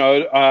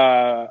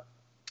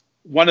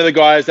the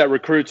guys that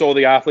recruits all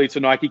the athletes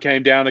for Nike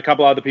came down, a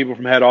couple other people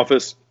from head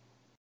office,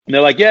 and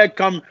they're like, yeah,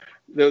 come.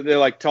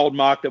 They're told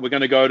Mark that we're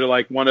going to go to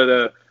one of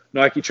the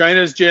Nike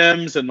trainers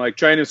gyms and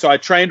train him. So I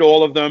trained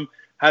all of them,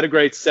 had a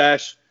great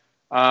sesh.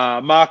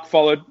 Mark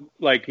followed,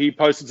 he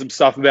posted some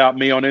stuff about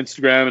me on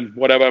Instagram and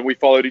whatever, and we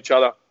followed each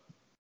other.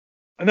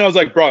 And then I was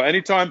like, bro,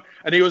 anytime,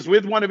 and he was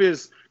with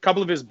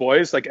couple of his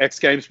boys, X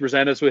Games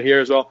presenters were here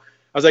as well.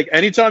 I was like,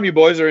 anytime you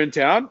boys are in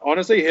town,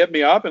 honestly, hit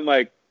me up and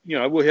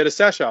we'll hit a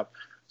sesh up.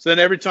 So then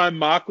every time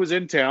Mark was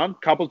in town,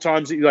 couple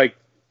times,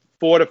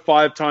 4 to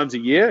 5 times a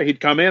year, he'd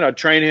come in, I'd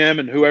train him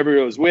and whoever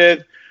he was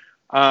with.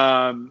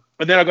 And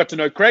then I got to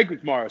know Craig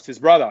McMorris, his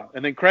brother.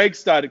 And then Craig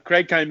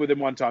came with him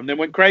one time. Then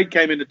when Craig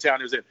came into town,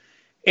 he was in.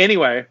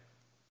 Anyway,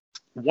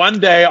 one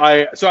day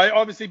I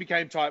obviously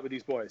became tight with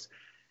these boys.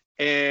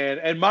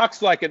 And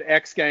Mark's an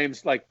X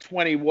Games,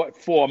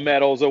 24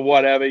 medals or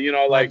whatever,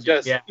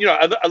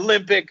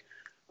 Olympic.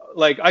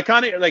 I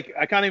can't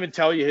even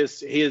tell you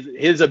his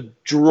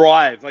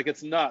drive.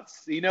 It's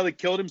nuts. He nearly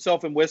killed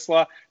himself in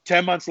Whistler.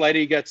 10 months later,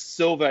 he gets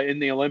silver in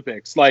the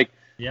Olympics.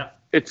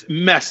 It's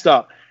messed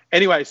up.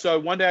 Anyway, so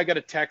one day I got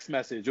a text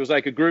message. It was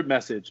a group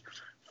message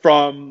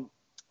from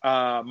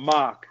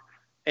Mark.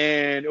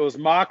 And it was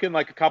Mark and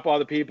a couple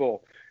other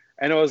people.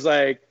 And it was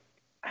hey,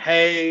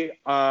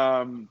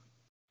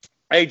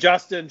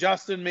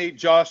 Justin, meet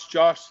Josh.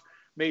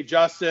 meet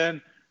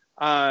Justin.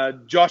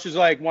 Josh is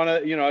like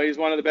he's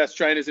one of the best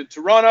trainers in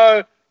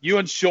Toronto. You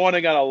and Sean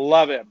are gonna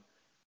love him.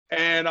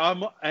 And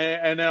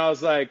then I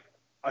was like,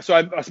 so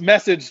I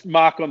messaged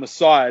Mark on the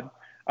side.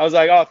 I was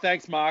like, oh,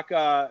 thanks, Mark.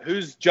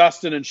 Who's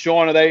Justin and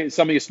Sean? Are they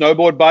some of your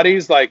snowboard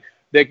buddies? Like,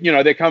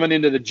 they're coming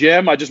into the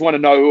gym. I just want to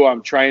know who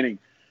I'm training.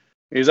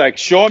 He's like,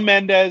 Sean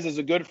Mendez is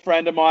a good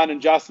friend of mine,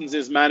 and Justin's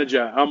his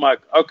manager. I'm like,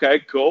 okay,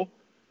 cool.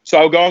 So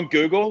I'll go on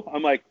Google.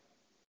 I'm like,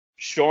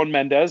 Sean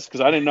Mendez,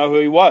 because I didn't know who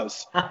he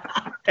was.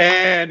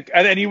 and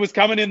then he was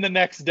coming in the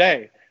next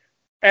day.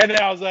 And then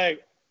I was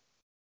like,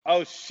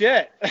 oh,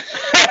 shit.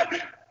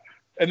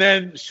 And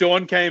then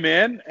Sean came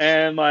in,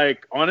 and,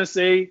 like,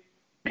 honestly,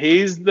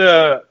 he's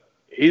the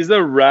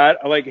rat.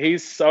 Like,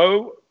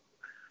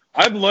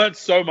 I've learned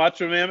so much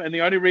from him, and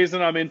the only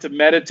reason I'm into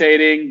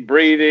meditating,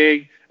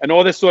 breathing, and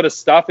all this sort of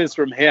stuff is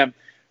from him.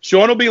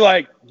 Sean will be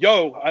like,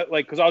 yo,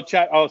 because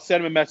I'll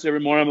send him a message every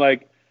morning. I'm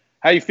like,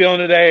 how you feeling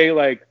today?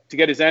 Like, to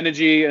get his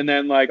energy, and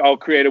then, like, I'll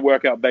create a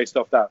workout based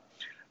off that.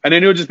 And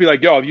then he'll just be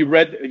like, yo, have you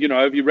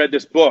read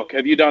this book?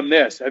 Have you done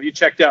this? Have you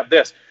checked out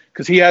this?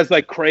 Because he has,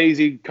 like,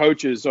 crazy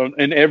coaches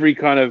in every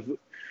kind of,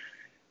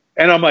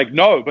 and I'm like,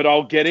 no, but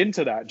I'll get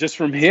into that just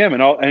from him.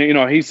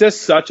 And he's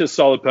just such a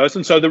solid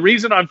person. So the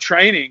reason I'm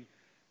training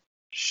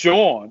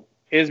Sean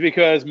is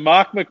because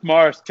Mark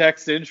McMorris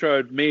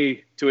introed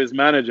me to his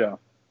manager.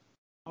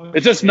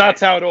 It's just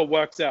nuts how it all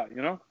works out,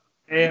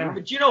 Yeah.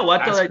 But you know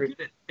what, though?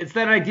 It's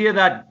that idea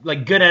that,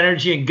 like, good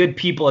energy and good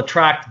people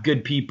attract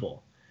good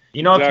people.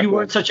 Exactly. If you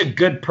weren't such a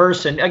good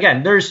person,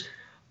 again,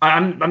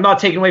 I'm not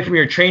taking away from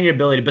your training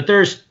ability, but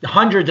there's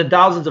hundreds and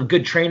thousands of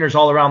good trainers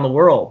all around the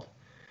world.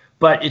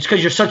 But it's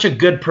because you're such a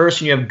good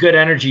person, you have good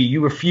energy,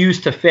 you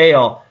refuse to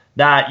fail,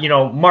 that,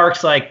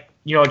 Mark's like,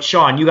 it's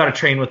Sean, you got to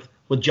train with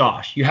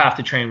Josh. You have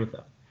to train with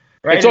them.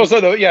 Right? It's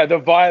also the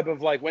vibe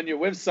of, like, when you're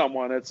with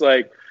someone, it's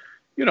like,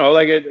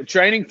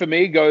 training for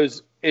me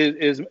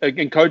is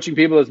and coaching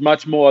people is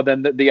much more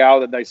than the hour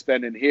that they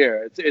spend in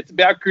here. It's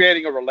about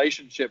creating a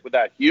relationship with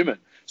that human,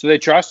 so they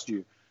trust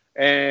you.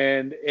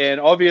 And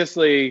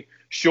obviously,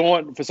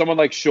 Sean, for someone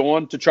like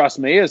Sean to trust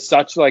me is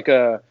such like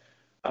a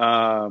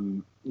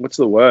what's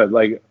the word?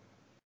 Like,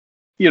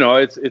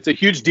 it's a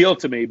huge deal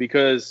to me,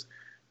 because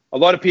a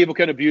lot of people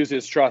can abuse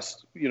his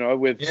trust,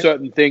 with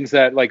certain things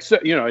that, like,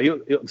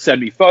 he'll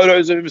send me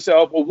photos of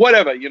himself or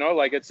whatever,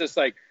 like, it's just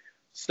like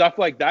stuff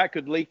like that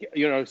could leak,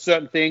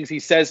 certain things he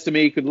says to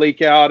me could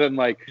leak out, and,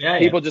 like,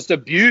 people just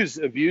abuse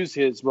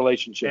his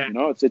relationship,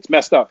 it's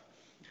messed up.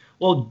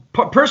 Well,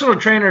 personal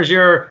trainers,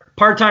 you're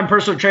part-time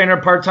personal trainer,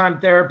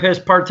 part-time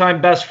therapist,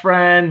 part-time best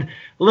friend,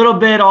 a little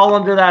bit all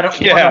under that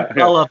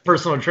umbrella of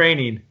personal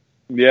training.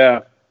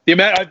 Yeah.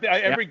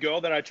 Every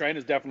girl that I train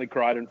has definitely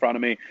cried in front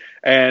of me,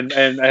 and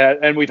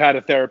we've had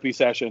a therapy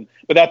session.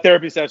 But that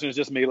therapy session is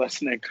just me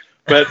listening.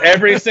 But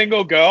every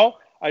single girl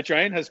I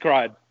train has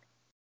cried.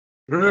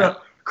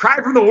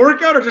 Cried from the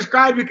workout, or just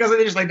cried because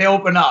they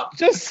open up?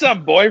 Just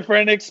some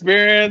boyfriend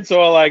experience,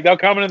 or, like, they'll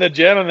come into the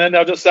gym and then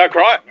they'll just start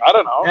crying. I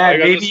don't know. Yeah,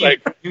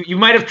 maybe you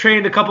might have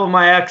trained a couple of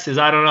my exes.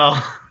 I don't know.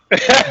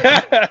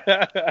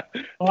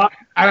 Well,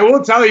 I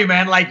will tell you,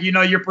 man, like,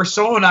 your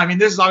persona, I mean,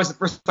 this is obviously the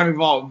first time we've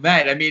all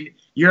met. I mean,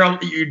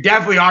 you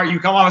definitely are. You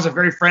come off as a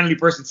very friendly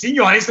person. Seeing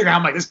you on Instagram,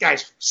 I'm like, this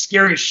guy's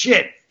scary as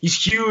shit. He's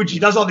huge. He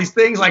does all these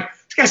things. Like,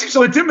 this guy seems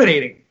so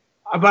intimidating.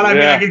 But I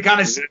mean, I can kind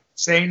of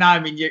say now. I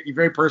mean, you're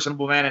very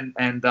personable, man,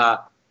 and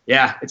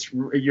it's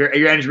your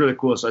energy's really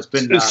cool. So it's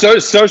been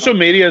social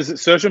media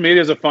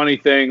is a funny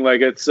thing.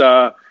 Like, it's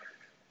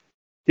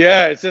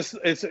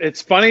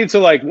it's funny to,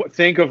 like,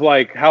 think of,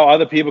 like, how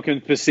other people can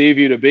perceive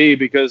you to be,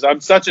 because I'm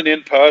such an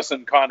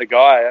in-person kind of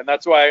guy, and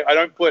that's why I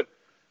don't put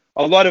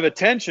a lot of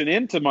attention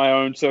into my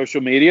own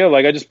social media.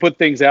 Like, I just put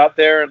things out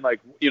there, and,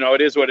 like,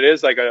 it is what it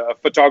is. Like, a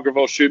photographer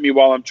will shoot me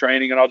while I'm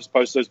training, and I'll just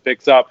post those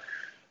pics up.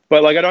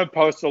 But, like, I don't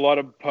post a lot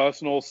of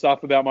personal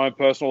stuff about my own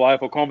personal life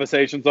or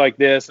conversations like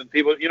this. And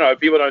people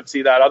don't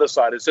see that other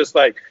side. It's just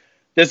like,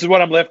 this is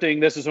what I'm lifting,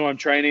 this is who I'm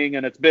training,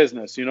 and it's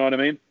business. You know what I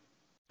mean?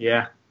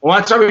 Yeah. Well,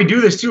 that's why we do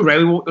this too,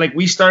 right?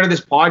 We started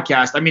this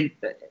podcast. I mean,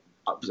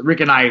 Rick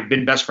and I have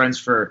been best friends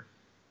for,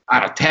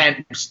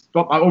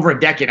 over a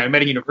decade. I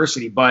met in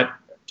university, but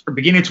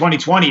beginning of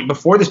 2020,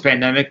 before this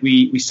pandemic,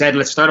 we said,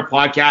 let's start a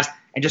podcast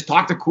and just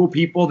talk to cool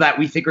people that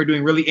we think are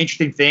doing really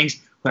interesting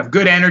things, who have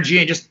good energy,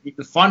 and just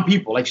fun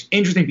people, like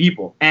interesting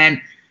people.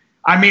 And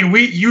I mean,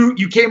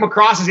 you came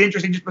across as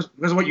interesting just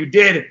because of what you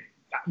did.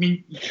 I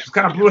mean, you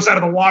kind of blew us out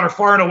of the water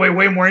far and away,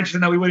 way more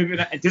interesting than we would have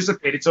even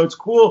anticipated. So it's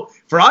cool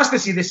for us to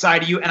see this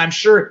side of you. And I'm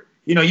sure,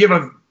 you have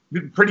a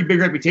pretty big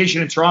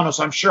reputation in Toronto.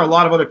 So I'm sure a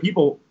lot of other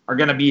people are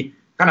going to be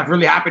kind of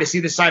really happy to see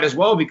this side as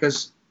well,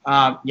 because,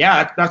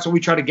 that's what we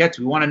try to get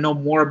to. We want to know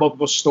more about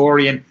people's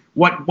story and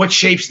what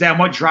shapes them,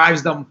 what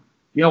drives them,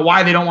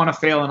 why they don't want to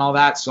fail and all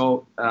that.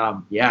 So,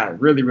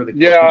 really, really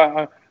cool.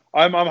 Yeah,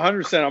 I'm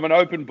 100%. I'm an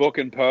open book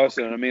in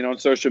person. I mean, on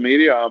social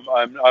media,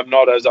 I'm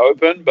not as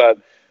open, but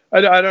I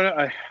don't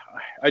know.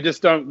 I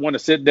just don't want to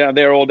sit down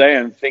there all day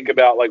and think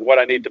about, like, what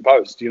I need to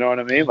post. You know what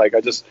I mean? Like,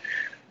 I just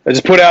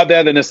put out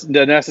there the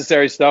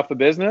necessary stuff for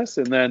business,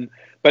 and then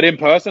But in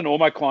person, all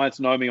my clients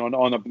know me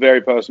on a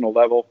very personal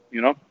level,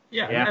 you know?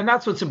 Yeah, and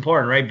that's what's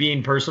important, right?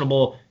 Being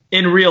personable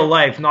in real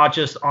life, not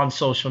just on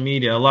social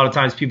media. A lot of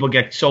times people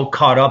get so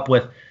caught up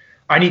with,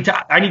 I need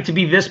to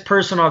be this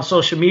person on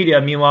social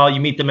media. Meanwhile, you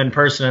meet them in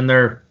person and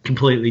they're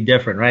completely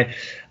different, right?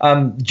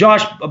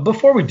 Josh,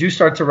 before we do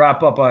start to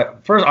wrap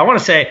up, first I want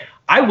to say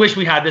I wish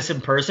we had this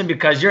in person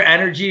because your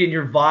energy and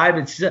your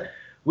vibe,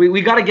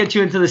 we got to get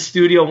you into the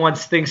studio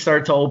once things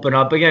start to open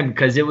up again,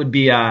 because it'd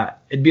be a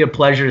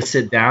pleasure to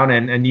sit down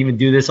and even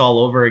do this all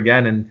over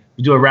again and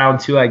do a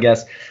round 2, I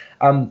guess.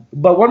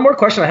 But one more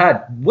question I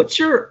had: what's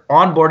your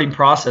onboarding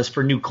process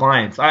for new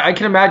clients? I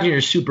can imagine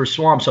you're super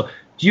swamped. So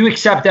do you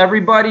accept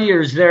everybody,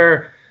 or is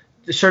there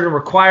certain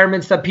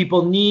requirements that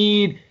people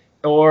need,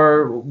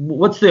 or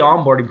what's the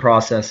onboarding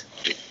process?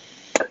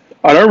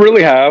 I don't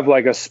really have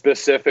like a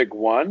specific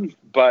one,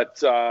 but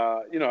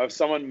if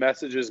someone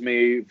messages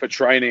me for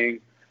training,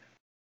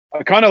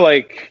 I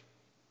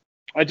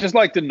just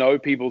like to know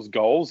people's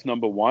goals.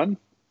 Number one,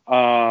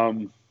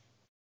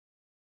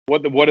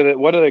 what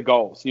are their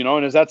goals,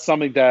 and is that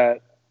something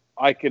that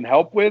I can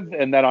help with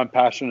and that I'm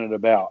passionate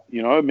about,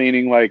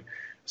 meaning like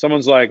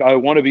someone's like, I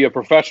want to be a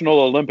professional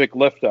Olympic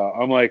lifter.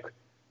 I'm like,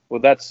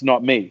 well, that's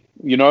not me,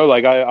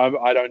 like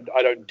I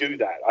don't do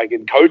that. I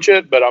can coach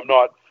it, but I'm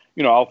not,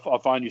 I'll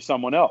find you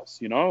someone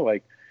else,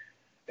 like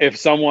if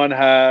someone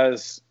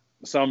has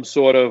some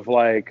sort of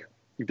like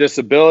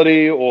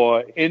disability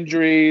or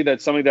injury,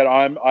 that's something that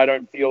I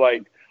don't feel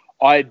like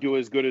I do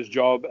as good a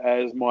job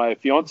as my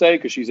fiance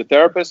because she's a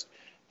therapist,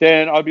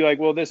 then I'll be like,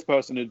 well, this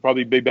person would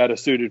probably be better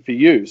suited for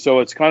you. So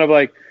it's kind of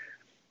like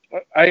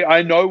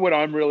I know what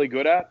I'm really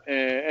good at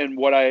and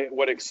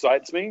what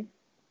excites me,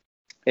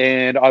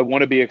 and I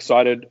want to be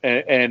excited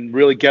and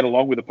really get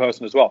along with the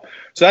person as well.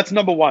 So that's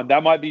number one.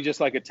 That might be just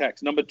like a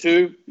text. Number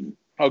two,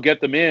 I'll get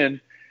them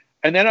in.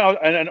 And then,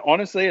 and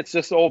honestly, it's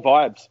just all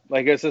vibes.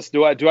 Like, it's just,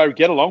 do I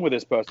get along with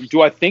this person?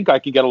 Do I think I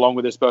can get along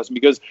with this person?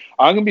 Because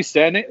I'm going to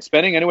be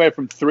spending anywhere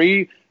from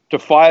 3 to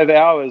 5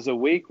 hours a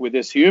week with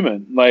this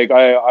human. Like,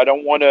 I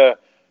don't want to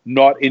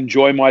not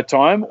enjoy my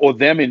time or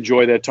them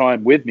enjoy their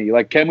time with me.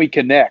 Like, can we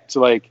connect?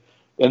 Like,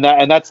 and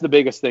that's the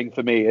biggest thing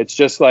for me. It's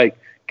just like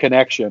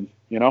connection,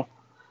 I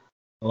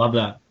love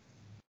that.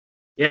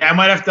 Yeah, I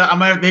might have to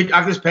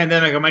after this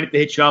pandemic, I might have to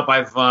hit you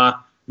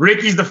up.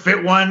 Ricky's the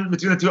fit one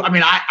between the two. I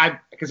mean, I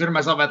consider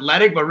myself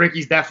athletic, but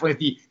Ricky's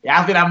definitely the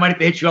athlete. I might have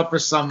to hit you up for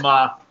some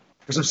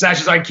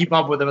sessions I can keep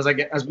up with him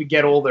as we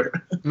get older.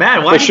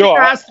 Man, why did you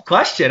ask the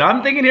question?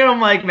 I'm thinking here, I'm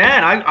like,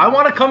 man, I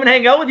want to come and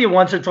hang out with you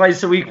once or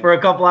twice a week for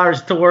a couple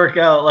hours to work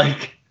out.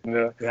 Like,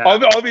 yeah.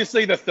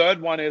 Obviously, the third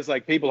one is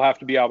like people have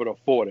to be able to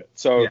afford it.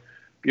 So,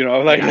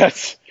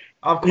 that's.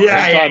 Of course.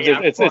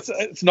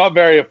 It's not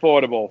very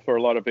affordable for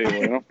a lot of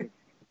people,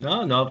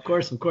 No, of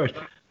course.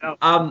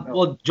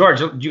 Well,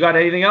 George, you got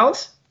anything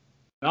else?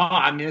 No,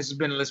 I mean, this has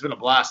been a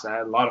blast. I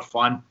had a lot of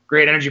fun.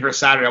 Great energy for a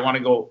Saturday. I want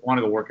to go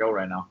work out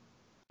right now.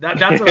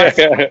 That's what I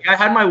said. I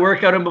had my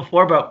workout in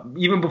before, but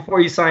even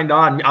before you signed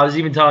on, I was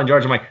even telling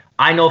George, I'm like,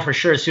 I know for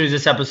sure as soon as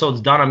this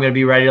episode's done, I'm going to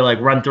be ready to like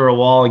run through a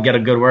wall and get a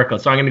good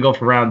workout. So I'm going to go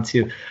for round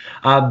 2.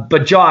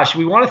 But Josh,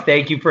 we want to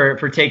thank you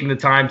for taking the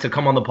time to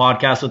come on the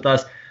podcast with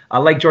us.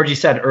 Like Georgie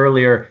said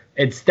earlier,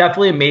 it's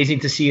definitely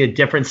amazing to see a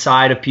different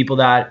side of people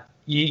that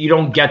you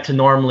don't get to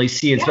normally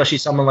see, especially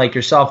someone like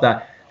yourself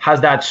that has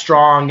that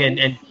strong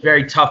and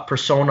very tough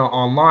persona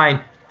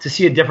online, to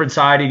see a different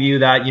side of you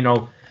that,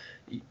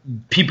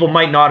 people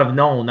might not have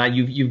known, that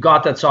you've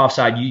got that soft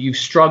side. You've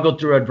struggled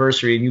through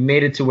adversity and you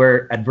made it to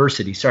where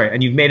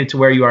you've made it to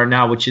where you are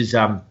now, which is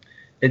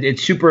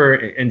it's super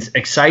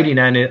exciting,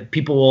 and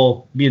people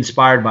will be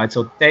inspired by it.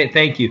 So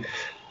thank you.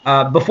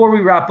 Before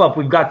we wrap up,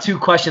 we've got 2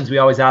 questions we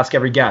always ask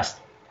every guest.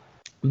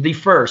 The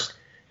first,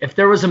 if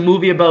there was a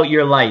movie about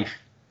your life,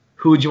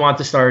 who would you want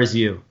to star as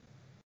you?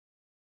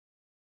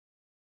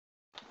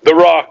 The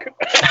Rock.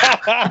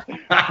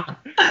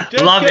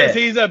 Just because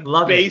he's a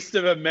beast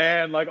of a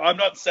man. Like, I'm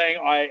not saying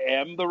I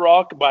am The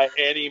Rock by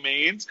any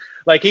means.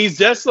 Like, he's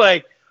just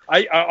like,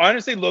 I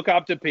honestly look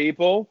up to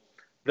people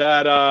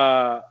that,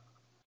 I'm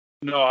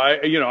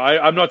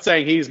not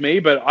saying he's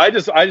me, but I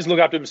just look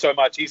up to him so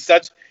much. He's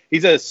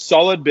a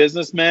solid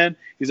businessman.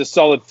 He's a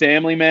solid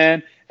family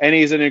man. And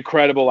he's an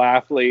incredible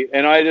athlete.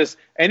 And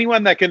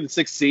anyone that can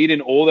succeed in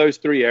all those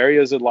 3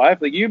 areas of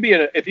life, like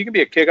if you can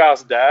be a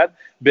kick-ass dad,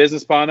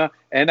 business partner,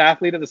 and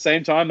athlete at the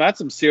same time, that's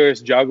some serious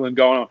juggling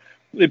going on.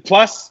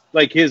 Plus,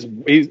 like his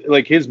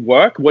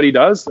work, what he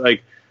does,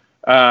 like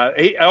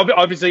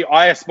obviously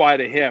I aspire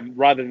to him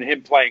rather than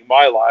him playing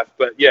my life.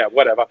 But yeah,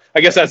 whatever.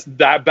 I guess that's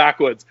that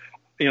backwards,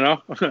 Yeah.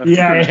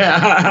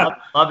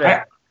 Love it.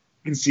 I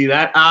can see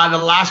that. The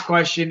last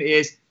question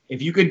is,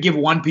 if you could give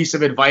one piece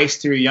of advice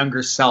to your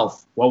younger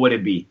self, what would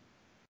it be?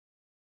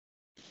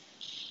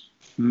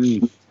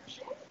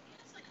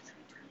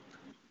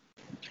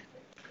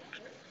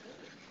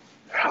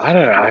 I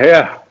don't know.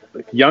 Yeah.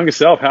 Younger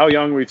self, how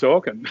young are we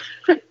talking?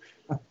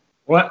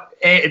 What?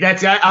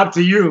 That's up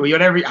to you.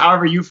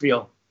 However you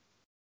feel.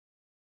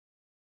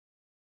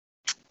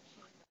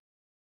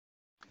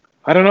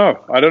 I don't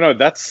know.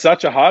 That's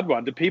such a hard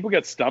one. Do people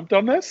get stumped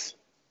on this?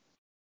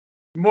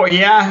 More,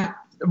 yeah.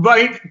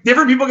 But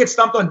different people get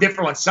stumped on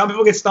different ones. Some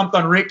people get stumped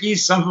on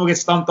Ricky's. Some people get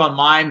stumped on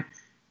mine.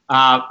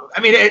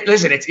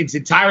 Listen, it's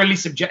entirely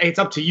subjective. It's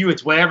up to you.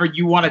 It's whatever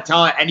you want to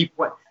tell at any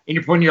point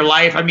in your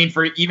life. I mean,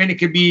 it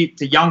could be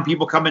to young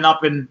people coming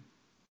up, and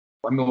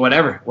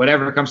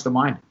whatever comes to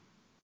mind.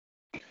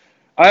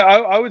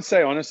 I would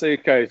say honestly,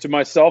 okay, to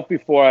myself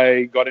before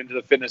I got into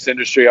the fitness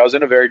industry, I was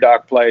in a very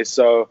dark place.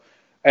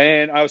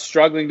 And I was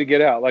struggling to get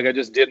out. Like, I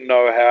just didn't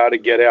know how to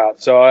get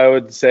out. So I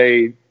would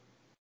say,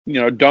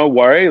 don't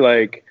worry.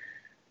 Like,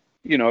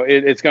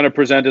 it's going to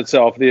present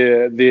itself.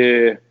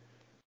 The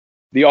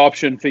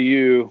option for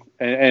you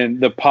and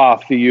the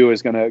path for you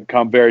is going to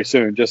come very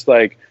soon. Just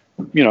like,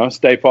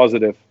 stay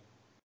positive.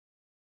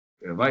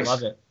 Good advice.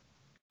 Love it.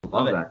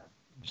 Love that.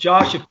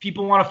 Josh, if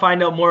people want to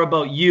find out more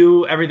about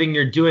you, everything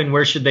you're doing,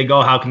 where should they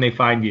go? How can they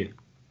find you?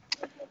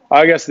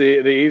 I guess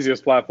the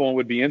easiest platform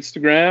would be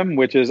Instagram,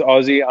 which is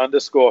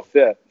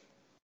Aussie_fit.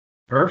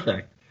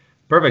 Perfect.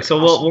 So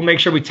we'll make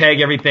sure we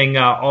tag everything,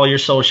 all your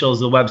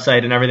socials, the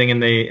website, and everything in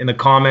the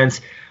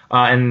comments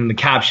and the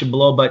caption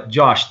below. But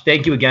Josh,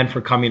 thank you again for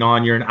coming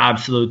on. You're an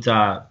absolute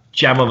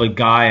gem of a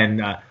guy.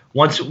 And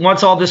once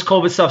all this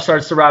COVID stuff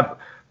starts to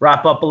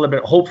wrap up a little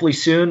bit, hopefully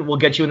soon, we'll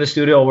get you in the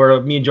studio where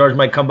me and George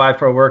might come by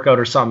for a workout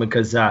or something,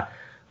 because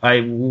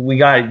you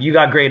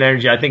got great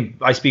energy. I think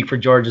I speak for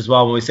George as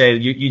well when we say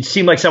you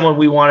seem like someone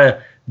we want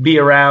to be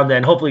around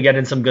and hopefully get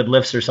in some good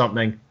lifts or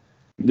something.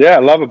 Yeah, I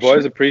love it,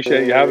 boys.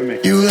 Appreciate you having me.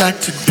 You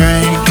like to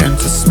drink and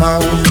to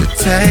smoke to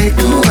take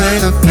away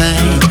the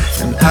pain,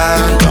 and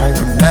I don't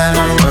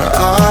remember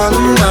all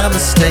of my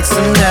mistakes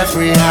and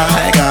every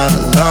high. Got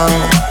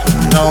alone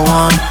with no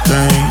one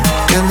thing,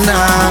 and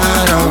I